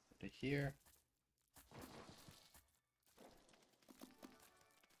to here.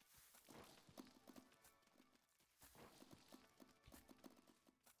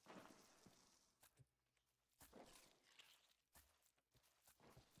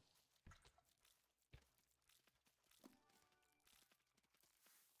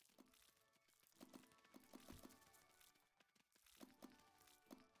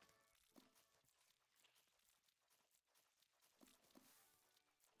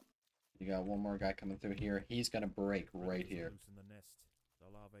 You got one more guy coming through here. He's going to break right here. Loose in the nest.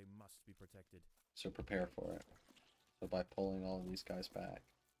 The larvae must be protected. So prepare for it. So by pulling all of these guys back.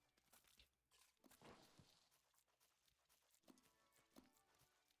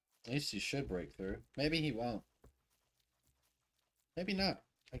 At least he should break through. Maybe he won't. Maybe not.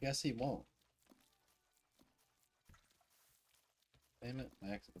 I guess he won't. Damn it.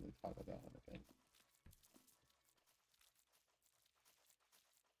 I accidentally toggled that one again.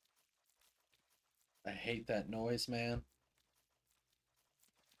 I hate that noise, man.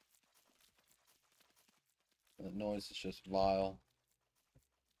 That noise is just vile.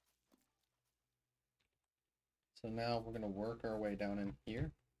 So now we're going to work our way down in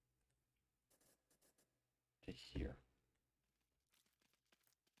here to here.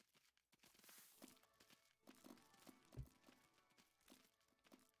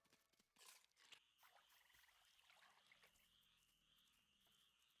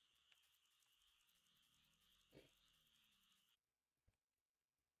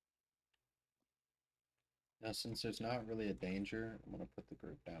 Now, since there's not really a danger, I'm going to put the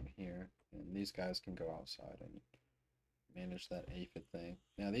group down here, and these guys can go outside and manage that aphid thing.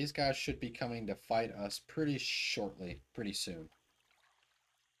 Now, these guys should be coming to fight us pretty shortly, pretty soon.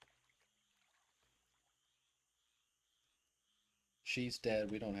 She's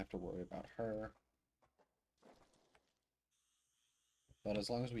dead. We don't have to worry about her. But as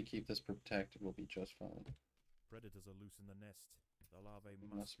long as we keep this protected, we'll be just fine. Predators are loose in the nest. The larvae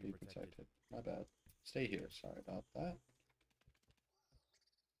Must be protected. My bad. Stay here. Sorry about that.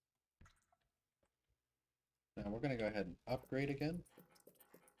 Now we're going to go ahead and upgrade again.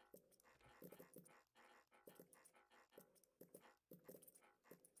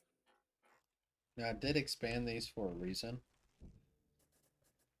 Now I did expand these for a reason.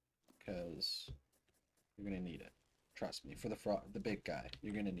 Because you're going to need it. Trust me. For the big guy,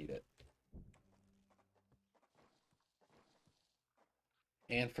 you're going to need it.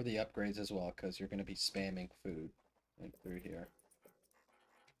 And for the upgrades as well, because you're going to be spamming food like through here.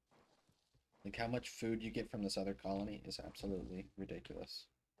 Like how much food you get from this other colony is absolutely ridiculous.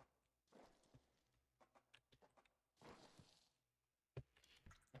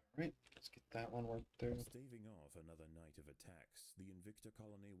 Alright, let's get that one worked through. Staving off another night of attacks, the Invicta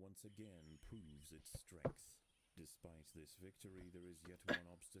colony once again proves its strength. Despite this victory, there is yet one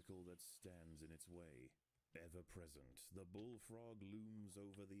obstacle that stands in its way. Ever present, the bullfrog looms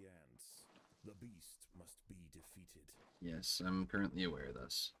over the ants. The beast must be defeated. Yes, I'm currently aware of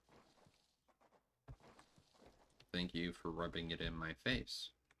this. Thank you for rubbing it in my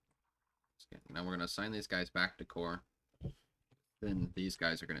face. Now we're going to assign these guys back to core. Then these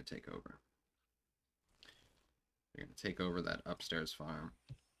guys are going to take over. They're going to take over that upstairs farm.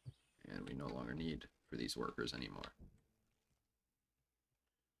 And we no longer need for these workers anymore.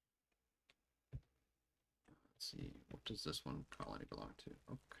 Let's see, what does this one colony belong to?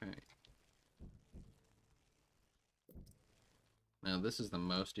 Okay. Now this is the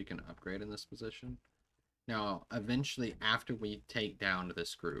most you can upgrade in this position. Now, eventually, after we take down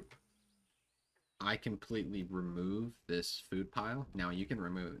this group, I completely remove this food pile. Now, you can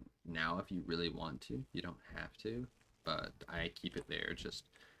remove it now if you really want to. You don't have to, but I keep it there just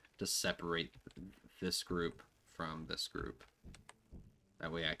to separate this group from this group.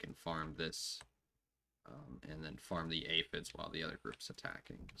 That way I can farm this and then farm the aphids while the other group's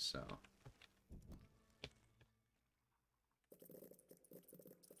attacking. So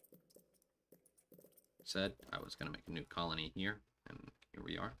said I was going to make a new colony here, and here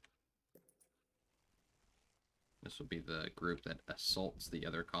we are. This will be the group that assaults the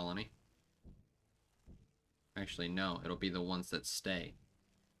other colony. Actually, no, it'll be the ones that stay.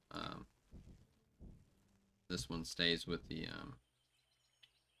 This one stays with the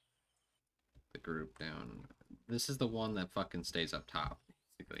group down. This is the one that fucking stays up top,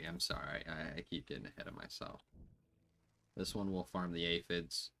 basically. I'm sorry, I keep getting ahead of myself. This one will farm the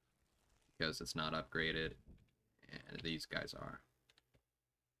aphids because it's not upgraded, and these guys are.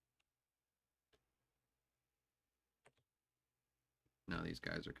 Now these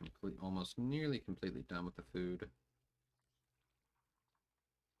guys are almost nearly completely done with the food.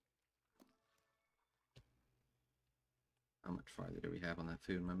 How much farther do we have on that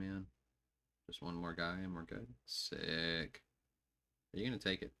food, my man? Just one more guy and we're good. Sick. Are you going to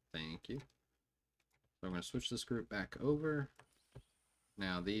take it? Thank you. So I'm going to switch this group back over.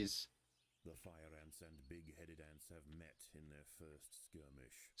 Now these... The fire ants and big-headed ants have met in their first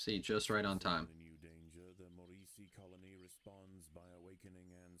skirmish. See, just right on time. The new danger, the Maurici colony responds by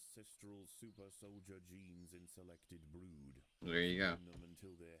awakening ancestral super soldier genes in selected brood. There you go. Them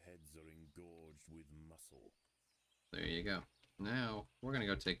until their heads are engorged with muscle. There you go. Now, we're going to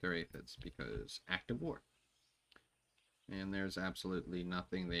go take their aphids because active war. And there's absolutely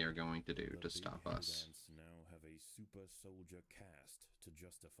nothing they are going to do to stop us. Ants now have a super soldier caste to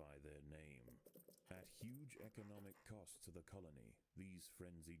justify their name. At huge economic cost to the colony, these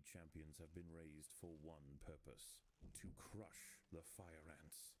frenzied champions have been raised for one purpose: to crush the fire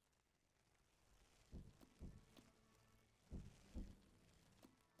ants.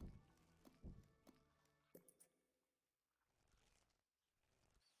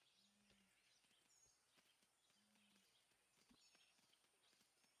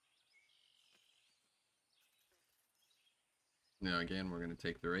 Now again, we're going to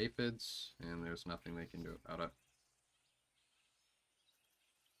take their aphids, and there's nothing they can do about it.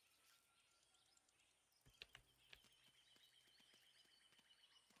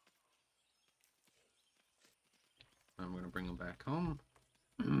 I'm going to bring them back home.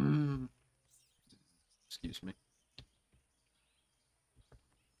 Excuse me.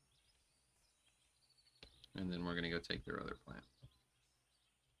 And then we're going to go take their other plant.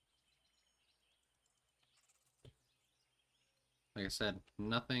 Like I said,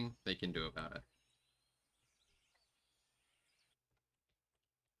 nothing they can do about it.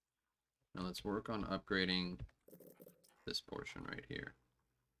 Now let's work on upgrading this portion right here,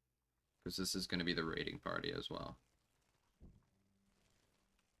 because this is going to be the raiding party as well.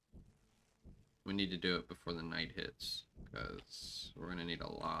 We need to do it before the night hits, because we're going to need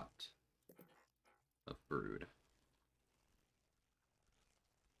a lot of brood.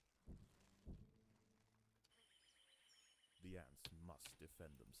 The ants must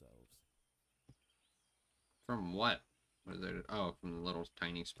defend themselves. From what? What is it? Oh, from the little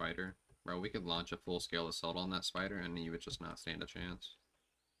tiny spider. Bro, we could launch a full-scale assault on that spider and you would just not stand a chance.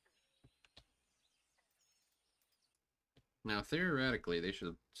 Now, theoretically, they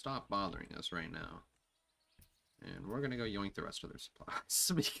should stop bothering us right now. And we're gonna go yoink the rest of their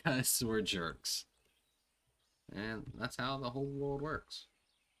supplies because we're jerks. And that's how the whole world works.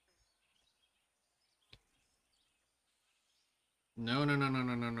 No, no, no, no,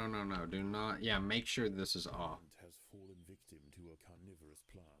 no, no, no, no, no. Do not. Yeah, make sure this is off. Has fallen victim to a carnivorous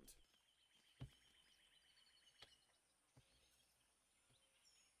plant.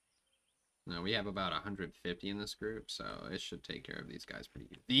 No, we have about 150 in this group, so it should take care of these guys pretty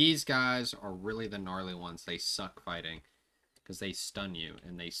good. These guys are really the gnarly ones. They suck fighting because they stun you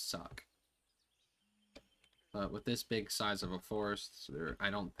and they suck. But with this big size of a forest, I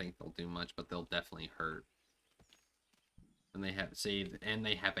don't think they'll do much, but they'll definitely hurt. And they have, see, and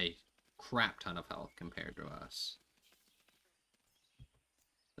they have a crap ton of health compared to us.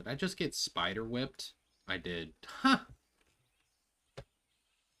 Did I just get spider whipped? I did. Huh!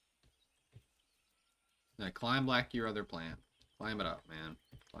 Now climb like your other plant. Climb it up, man.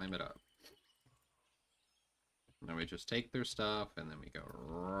 Climb it up. And then we just take their stuff, and then we go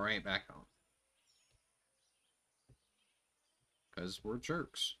right back home. Because we're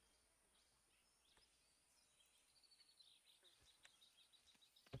jerks.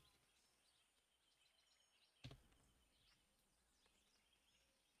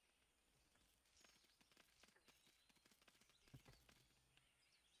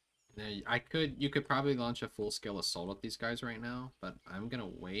 Now, you could probably launch a full-scale assault at these guys right now, but I'm gonna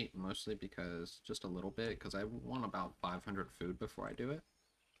wait mostly because, just a little bit, because I want about 500 food before I do it.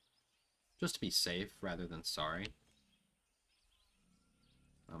 Just to be safe rather than sorry.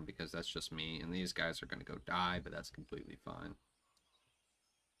 Because that's just me, and these guys are gonna go die, but that's completely fine.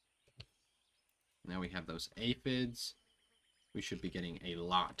 Now we have those aphids. We should be getting a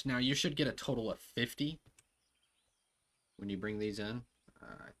lot. Now, you should get a total of 50 when you bring these in,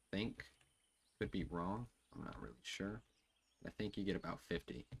 I think. Could be wrong. I'm not really sure. I think you get about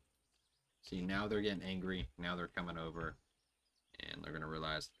 50. See, now they're getting angry. Now they're coming over. And they're going to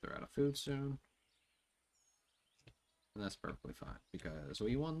realize that they're out of food soon. And that's perfectly fine, because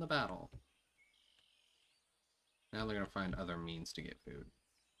we won the battle. Now they're going to find other means to get food,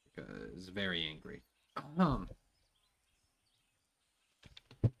 because very angry.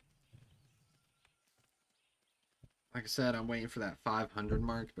 Like I said, I'm waiting for that 500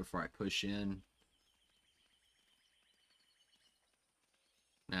 mark before I push in.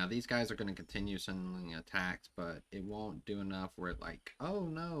 Now, these guys are going to continue sending attacks, but it won't do enough where, like, oh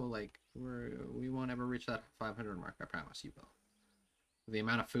no, like, we won't ever reach that 500 mark. I promise you will. The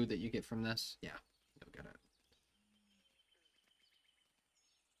amount of food that you get from this, yeah, you'll get it.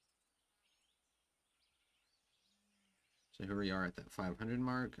 So here we are at that 500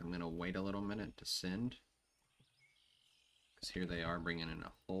 mark. I'm going to wait a little minute to send. Because here they are bringing in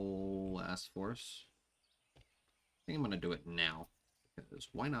a whole ass force. I think I'm going to do it now. Because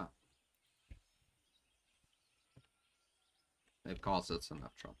why not? They've caused us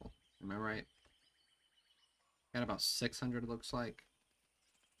enough trouble. Am I right? Got about 600, it looks like.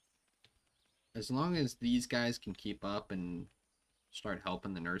 As long as these guys can keep up and start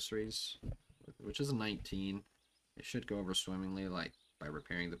helping the nurseries, which is 19, it should go over swimmingly, like by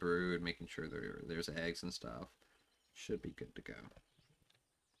repairing the brood, making sure there's eggs and stuff. Should be good to go.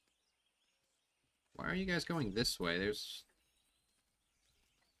 Why are you guys going this way? There's...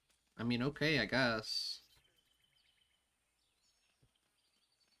 I mean, okay, I guess.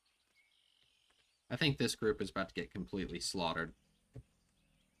 I think this group is about to get completely slaughtered.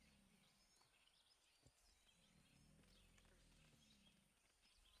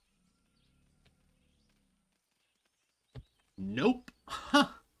 Nope. Huh.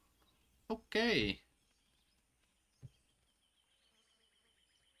 Okay.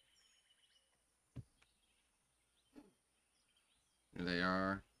 Here they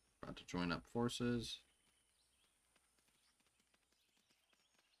are, about to join up forces.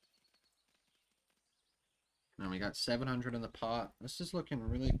 Now we got 700 in the pot. This is looking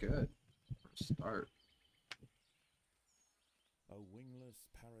really good for a start. A wingless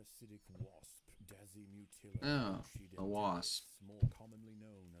parasitic wasp, Dasimutilla. Oh, a wasp. More commonly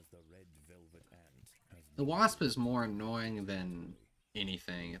known as the red velvet ant. The wasp is more annoying than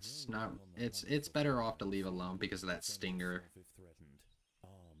anything. It's not. It's better off to leave alone because of that stinger.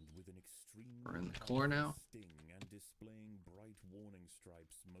 We're in the core now.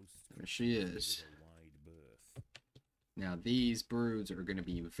 There she is. Now these broods are going to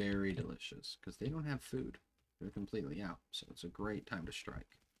be very delicious because they don't have food. They're completely out, so it's a great time to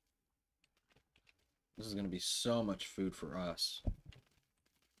strike. This is going to be so much food for us.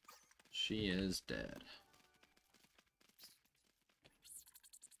 She is dead.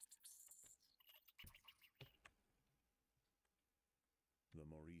 The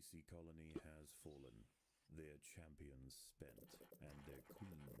Maurici colony has fallen, their champions spent, and their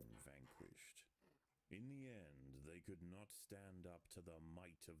queen vanquished. In the end, they could not stand up to the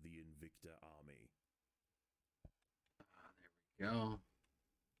might of the Invicta army. There we go.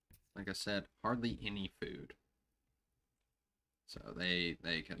 Like I said, hardly any food. So they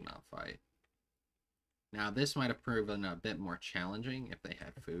could not fight. Now this might have proven a bit more challenging if they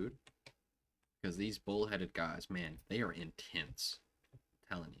had food. Because these bullheaded guys, man, they are intense. I'm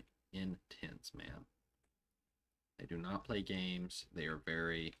telling you, intense, man. They do not play games. They are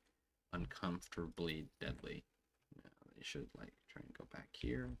very uncomfortably deadly. Now, they should like try and go back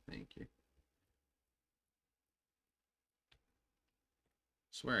here. Thank you.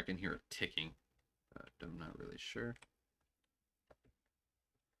 Swear I can hear it ticking, but I'm not really sure.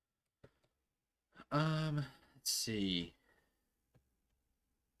 Let's see.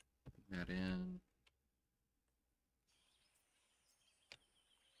 Bring that in.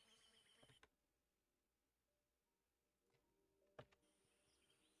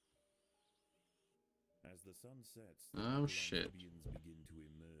 As the sun sets, Oh shit. amphibians begin to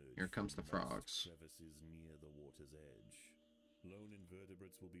emerge. Here comes the from moist frogs. crevices near the water's edge. Lone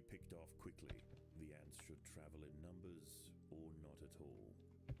invertebrates will be picked off quickly. The ants should travel in numbers or not at all.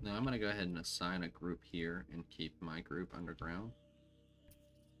 Now I'm going to go ahead and assign a group here and keep my group underground.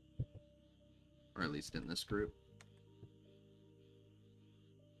 or at least in this group.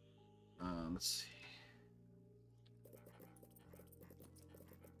 Let's see.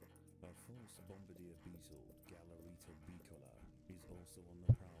 A false bombardier beetle, Galerita bicolor, is also on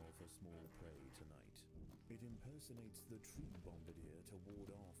the prowl for small prey tonight. It impersonates the true bombardier to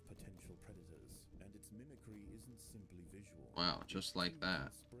ward off potential predators, and its mimicry isn't simply visual. Wow, just like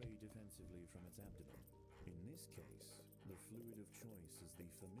that. It can spray defensively from its abdomen. In this case, the fluid of choice is the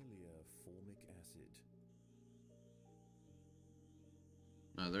familiar formic acid.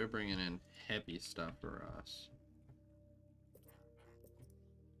 No, they're bringing in heavy stuff for us.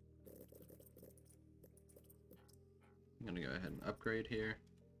 I'm gonna go ahead and upgrade here.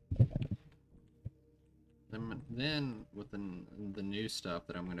 Then with the new stuff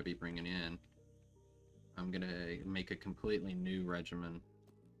that I'm gonna be bringing in, I'm gonna make a completely new regimen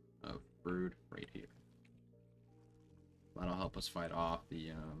of brood right here. That'll help us fight off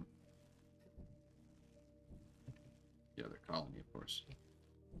the other colony, of course.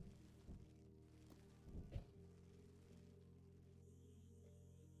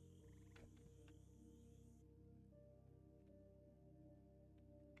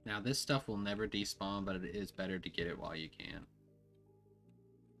 Now this stuff will never despawn, but it is better to get it while you can.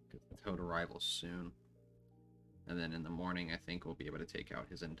 Get the toad arrivals soon. And then in the morning, I think we'll be able to take out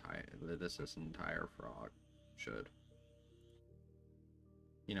his entire frog. Should.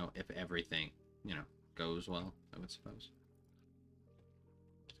 You know, if everything, you know, goes well, I would suppose.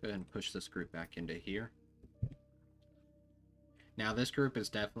 Let's go ahead and push this group back into here. Now this group is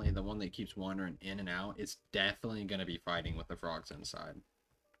definitely the one that keeps wandering in and out. It's definitely going to be fighting with the frogs inside.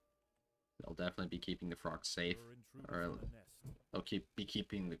 They'll definitely be keeping the frogs safe, or they'll be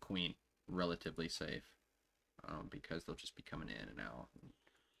keeping the queen relatively safe, because they'll just be coming in and out.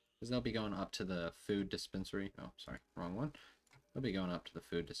 Because they'll be going up to the food dispensary. Oh, sorry, wrong one. They'll be going up to the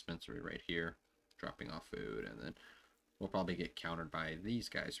food dispensary right here, dropping off food, and then we'll probably get countered by these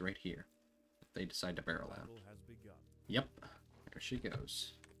guys right here if they decide to barrel out. Yep, there she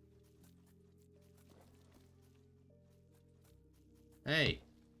goes. Hey!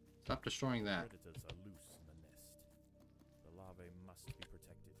 Stop destroying that. Predators are loose in the nest. The larvae must be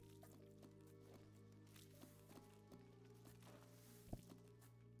protected.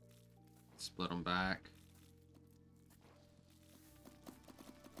 Split them back.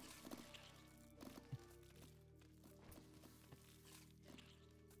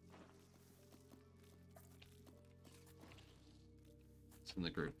 Send the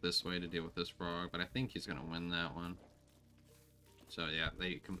group this way to deal with this frog, but I think he's gonna win that one. So yeah,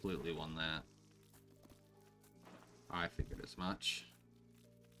 they completely won that. I figured as much.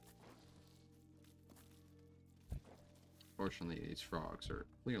 Fortunately, these frogs are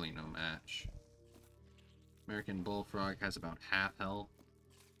clearly no match. American bullfrog has about half health.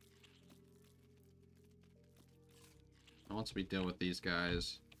 And once we deal with these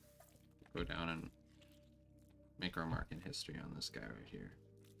guys, go down and make our mark in history on this guy right here.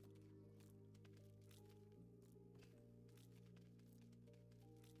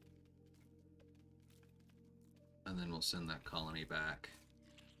 And then we'll send that colony back.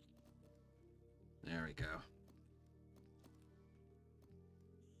 There we go.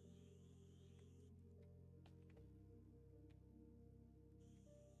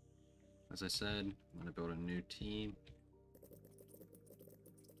 As I said, I'm going to build a new team.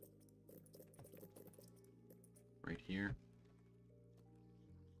 Right here.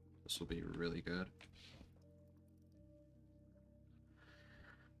 This will be really good.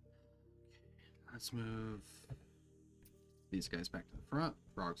 Let's move these guys back to the front.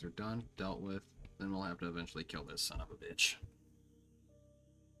 Frogs are done, dealt with. Then we'll have to eventually kill this son of a bitch.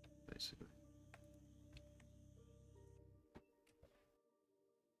 Basically.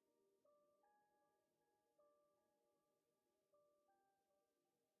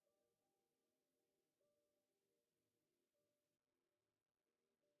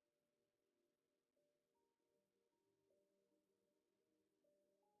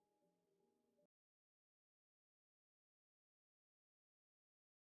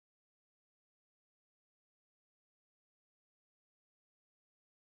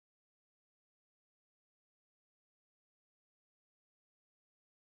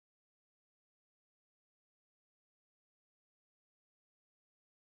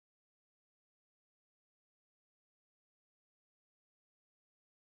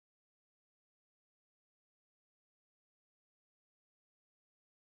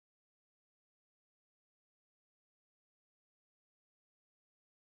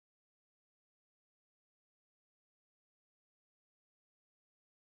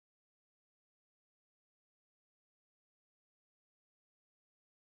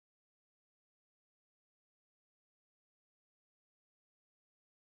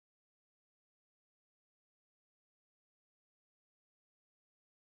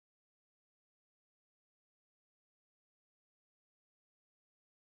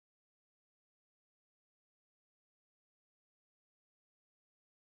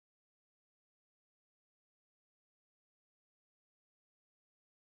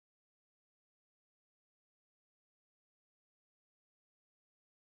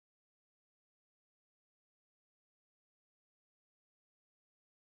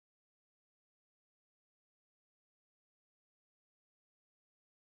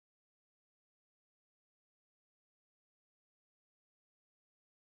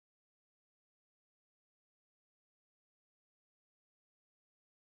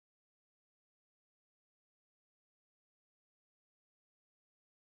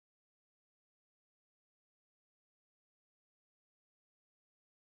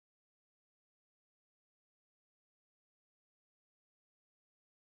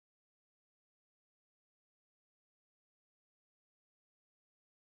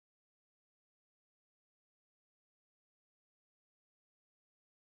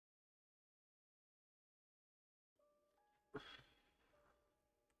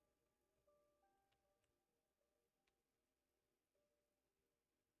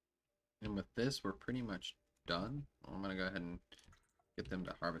 And with this, we're pretty much done. I'm gonna go ahead and get them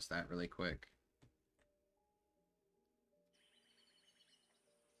to harvest that really quick.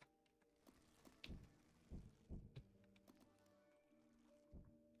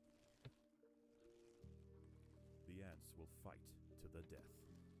 The ants will fight to the death.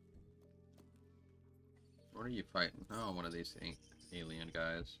 What are you fighting? Oh, one of these alien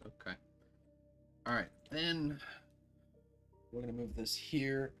guys. Okay. Alright, then we're gonna move this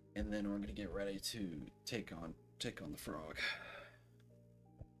here, and then we're gonna get ready to take on the frog.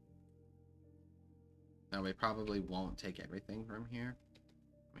 Now we probably won't take everything from here.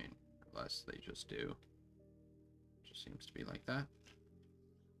 I mean, unless they just do. Just seems to be like that.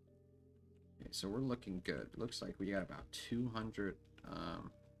 Okay, so we're looking good. Looks like we got about 200,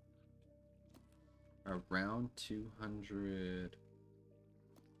 around 200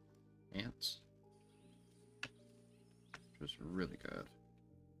 ants. Which is really good.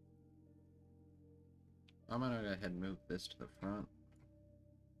 I'm gonna go ahead and move this to the front.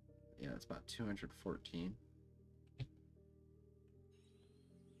 Yeah, it's about 214.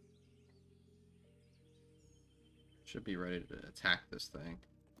 Should be ready to attack this thing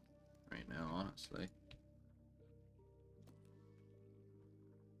right now, honestly.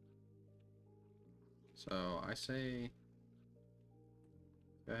 So I say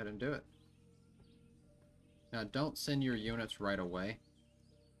go ahead and do it. Now don't send your units right away.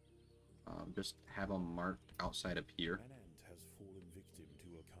 Just have them marked outside of here. An ant has fallen victim to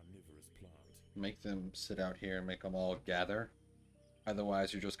a carnivorous plant. Make them sit out here and make them all gather.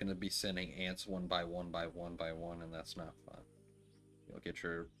 Otherwise, you're just going to be sending ants one by one by one by one, and that's not fun. You'll get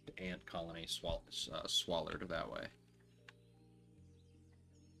your ant colony swallowed that way.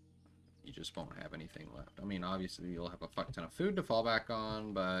 You just won't have anything left. I mean, obviously, you'll have a fuck ton of food to fall back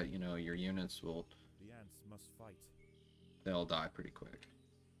on, but, you know, your units will... The ants must fight. They'll die pretty quick.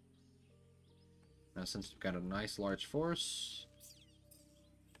 Now, since we've got a nice large force,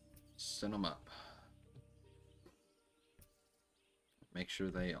 send them up. Make sure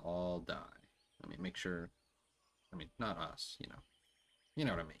they all die. I mean, make sure... I mean, not us, you know. You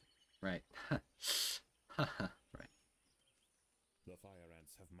know what I mean, right? Right. The fire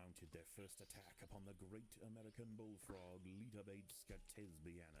ants have mounted their first attack upon the great American bullfrog,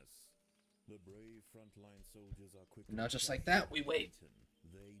 Scatesbianus. The brave frontline soldiers are quick. Not just like that, we wait.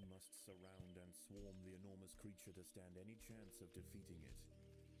 They must surround and swarm the enormous creature to stand any chance of defeating it.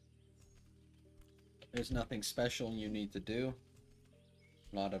 There's nothing special you need to do.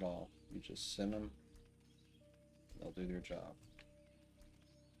 Not at all. You just send them. They'll do their job.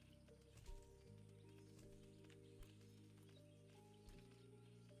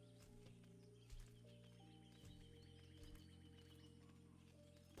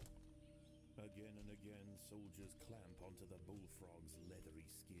 Again and again, soldiers clamp onto the bullfrog's leathery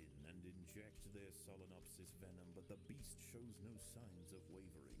skin and inject their Solenopsis venom, but the beast shows no signs of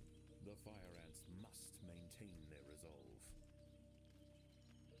wavering. The fire ants must maintain their resolve.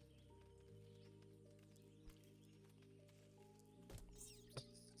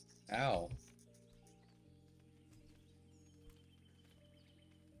 Ow.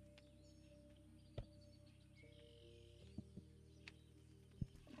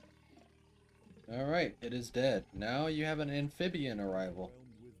 Alright, it is dead. Now you have an amphibian arrival.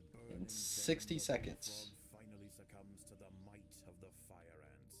 In 60 seconds. Finally succumbs to the might of the fire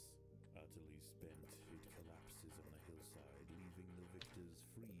ants. Utterly spent, it collapses on the hillside, leaving the victors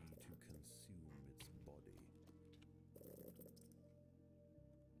free to consume its body.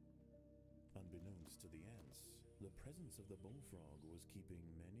 Unbeknownst to the ants, the presence of the bullfrog was keeping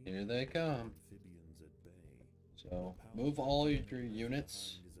many Here they come. amphibians at bay. So, move all your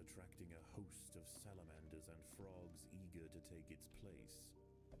units. Is attracting a host of salamanders and frogs eager to take its place.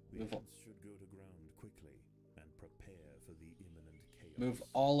 The Move ants should go to ground quickly and prepare for the imminent chaos. Move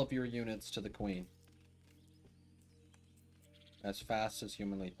all of your units to the queen. As fast as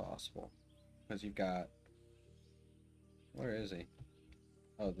humanly possible. Because you've got... Where is he?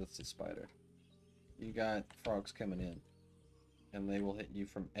 Oh, that's the spider. You got frogs coming in. And they will hit you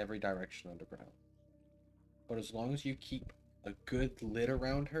from every direction underground. But as long as you keep a good lid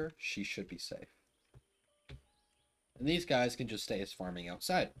around her, she should be safe. And these guys can just stay as farming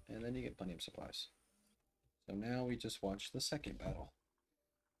outside, and then you get plenty of supplies. So now we just watch the second battle.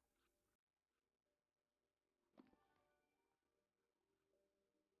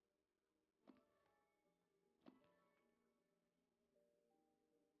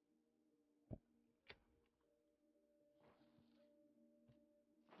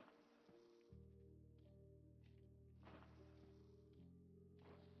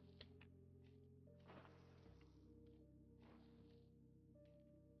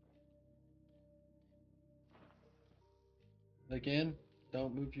 Again,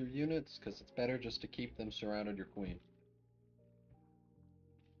 don't move your units, because it's better just to keep them surrounded your queen.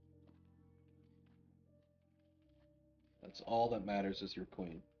 That's all that matters is your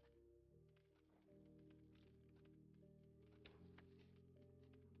queen.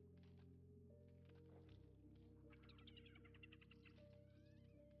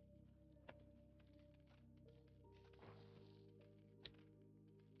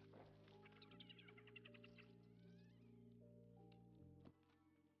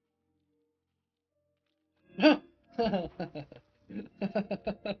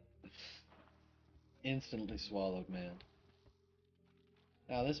 Instantly swallowed, man.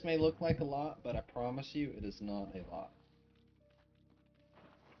 Now, this may look like a lot, but I promise you it is not a lot.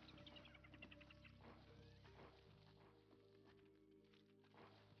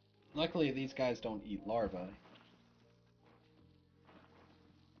 Luckily, these guys don't eat larvae.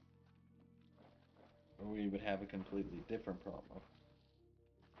 Or we would have a completely different problem.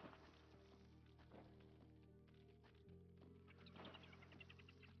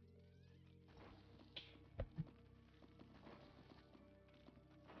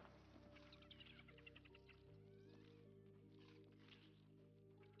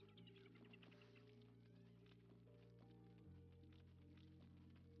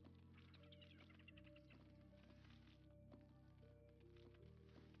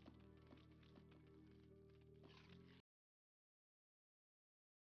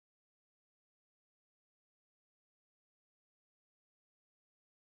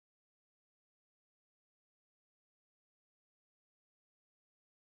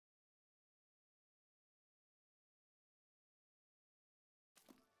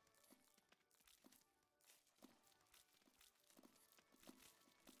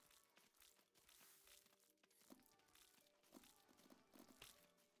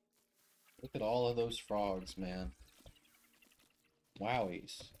 Look at all of those frogs, man.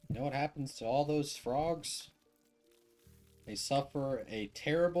 Wowies. You know what happens to all those frogs? They suffer a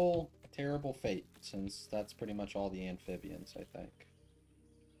terrible, terrible fate, since that's pretty much all the amphibians, I think.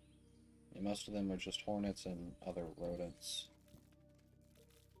 And most of them are just hornets and other rodents.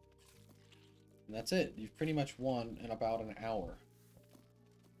 And that's it. You've pretty much won in about an hour.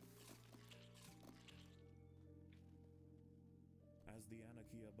 As the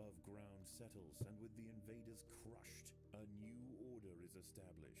anarchy above ground settles and with the invaders crushed, a new order is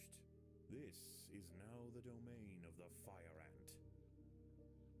established. This is now the domain of the fire ant.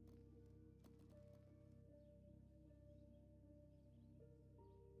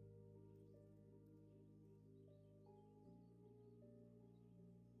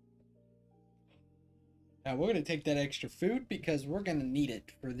 Now we're going to take that extra food because we're going to need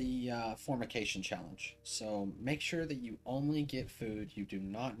it for the formication challenge. So make sure that you only get food. You do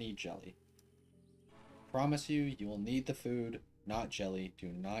not need jelly. Promise you, you will need the food, not jelly. Do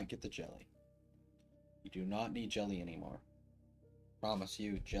not get the jelly. You do not need jelly anymore. Promise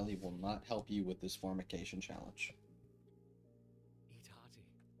you, jelly will not help you with this formication challenge. Eat hearty,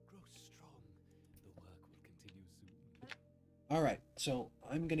 grow strong. The work will continue soon. Alright, so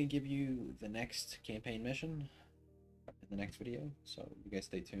I'm going to give you the next campaign mission in the next video. So you guys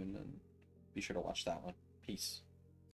stay tuned and be sure to watch that one. Peace.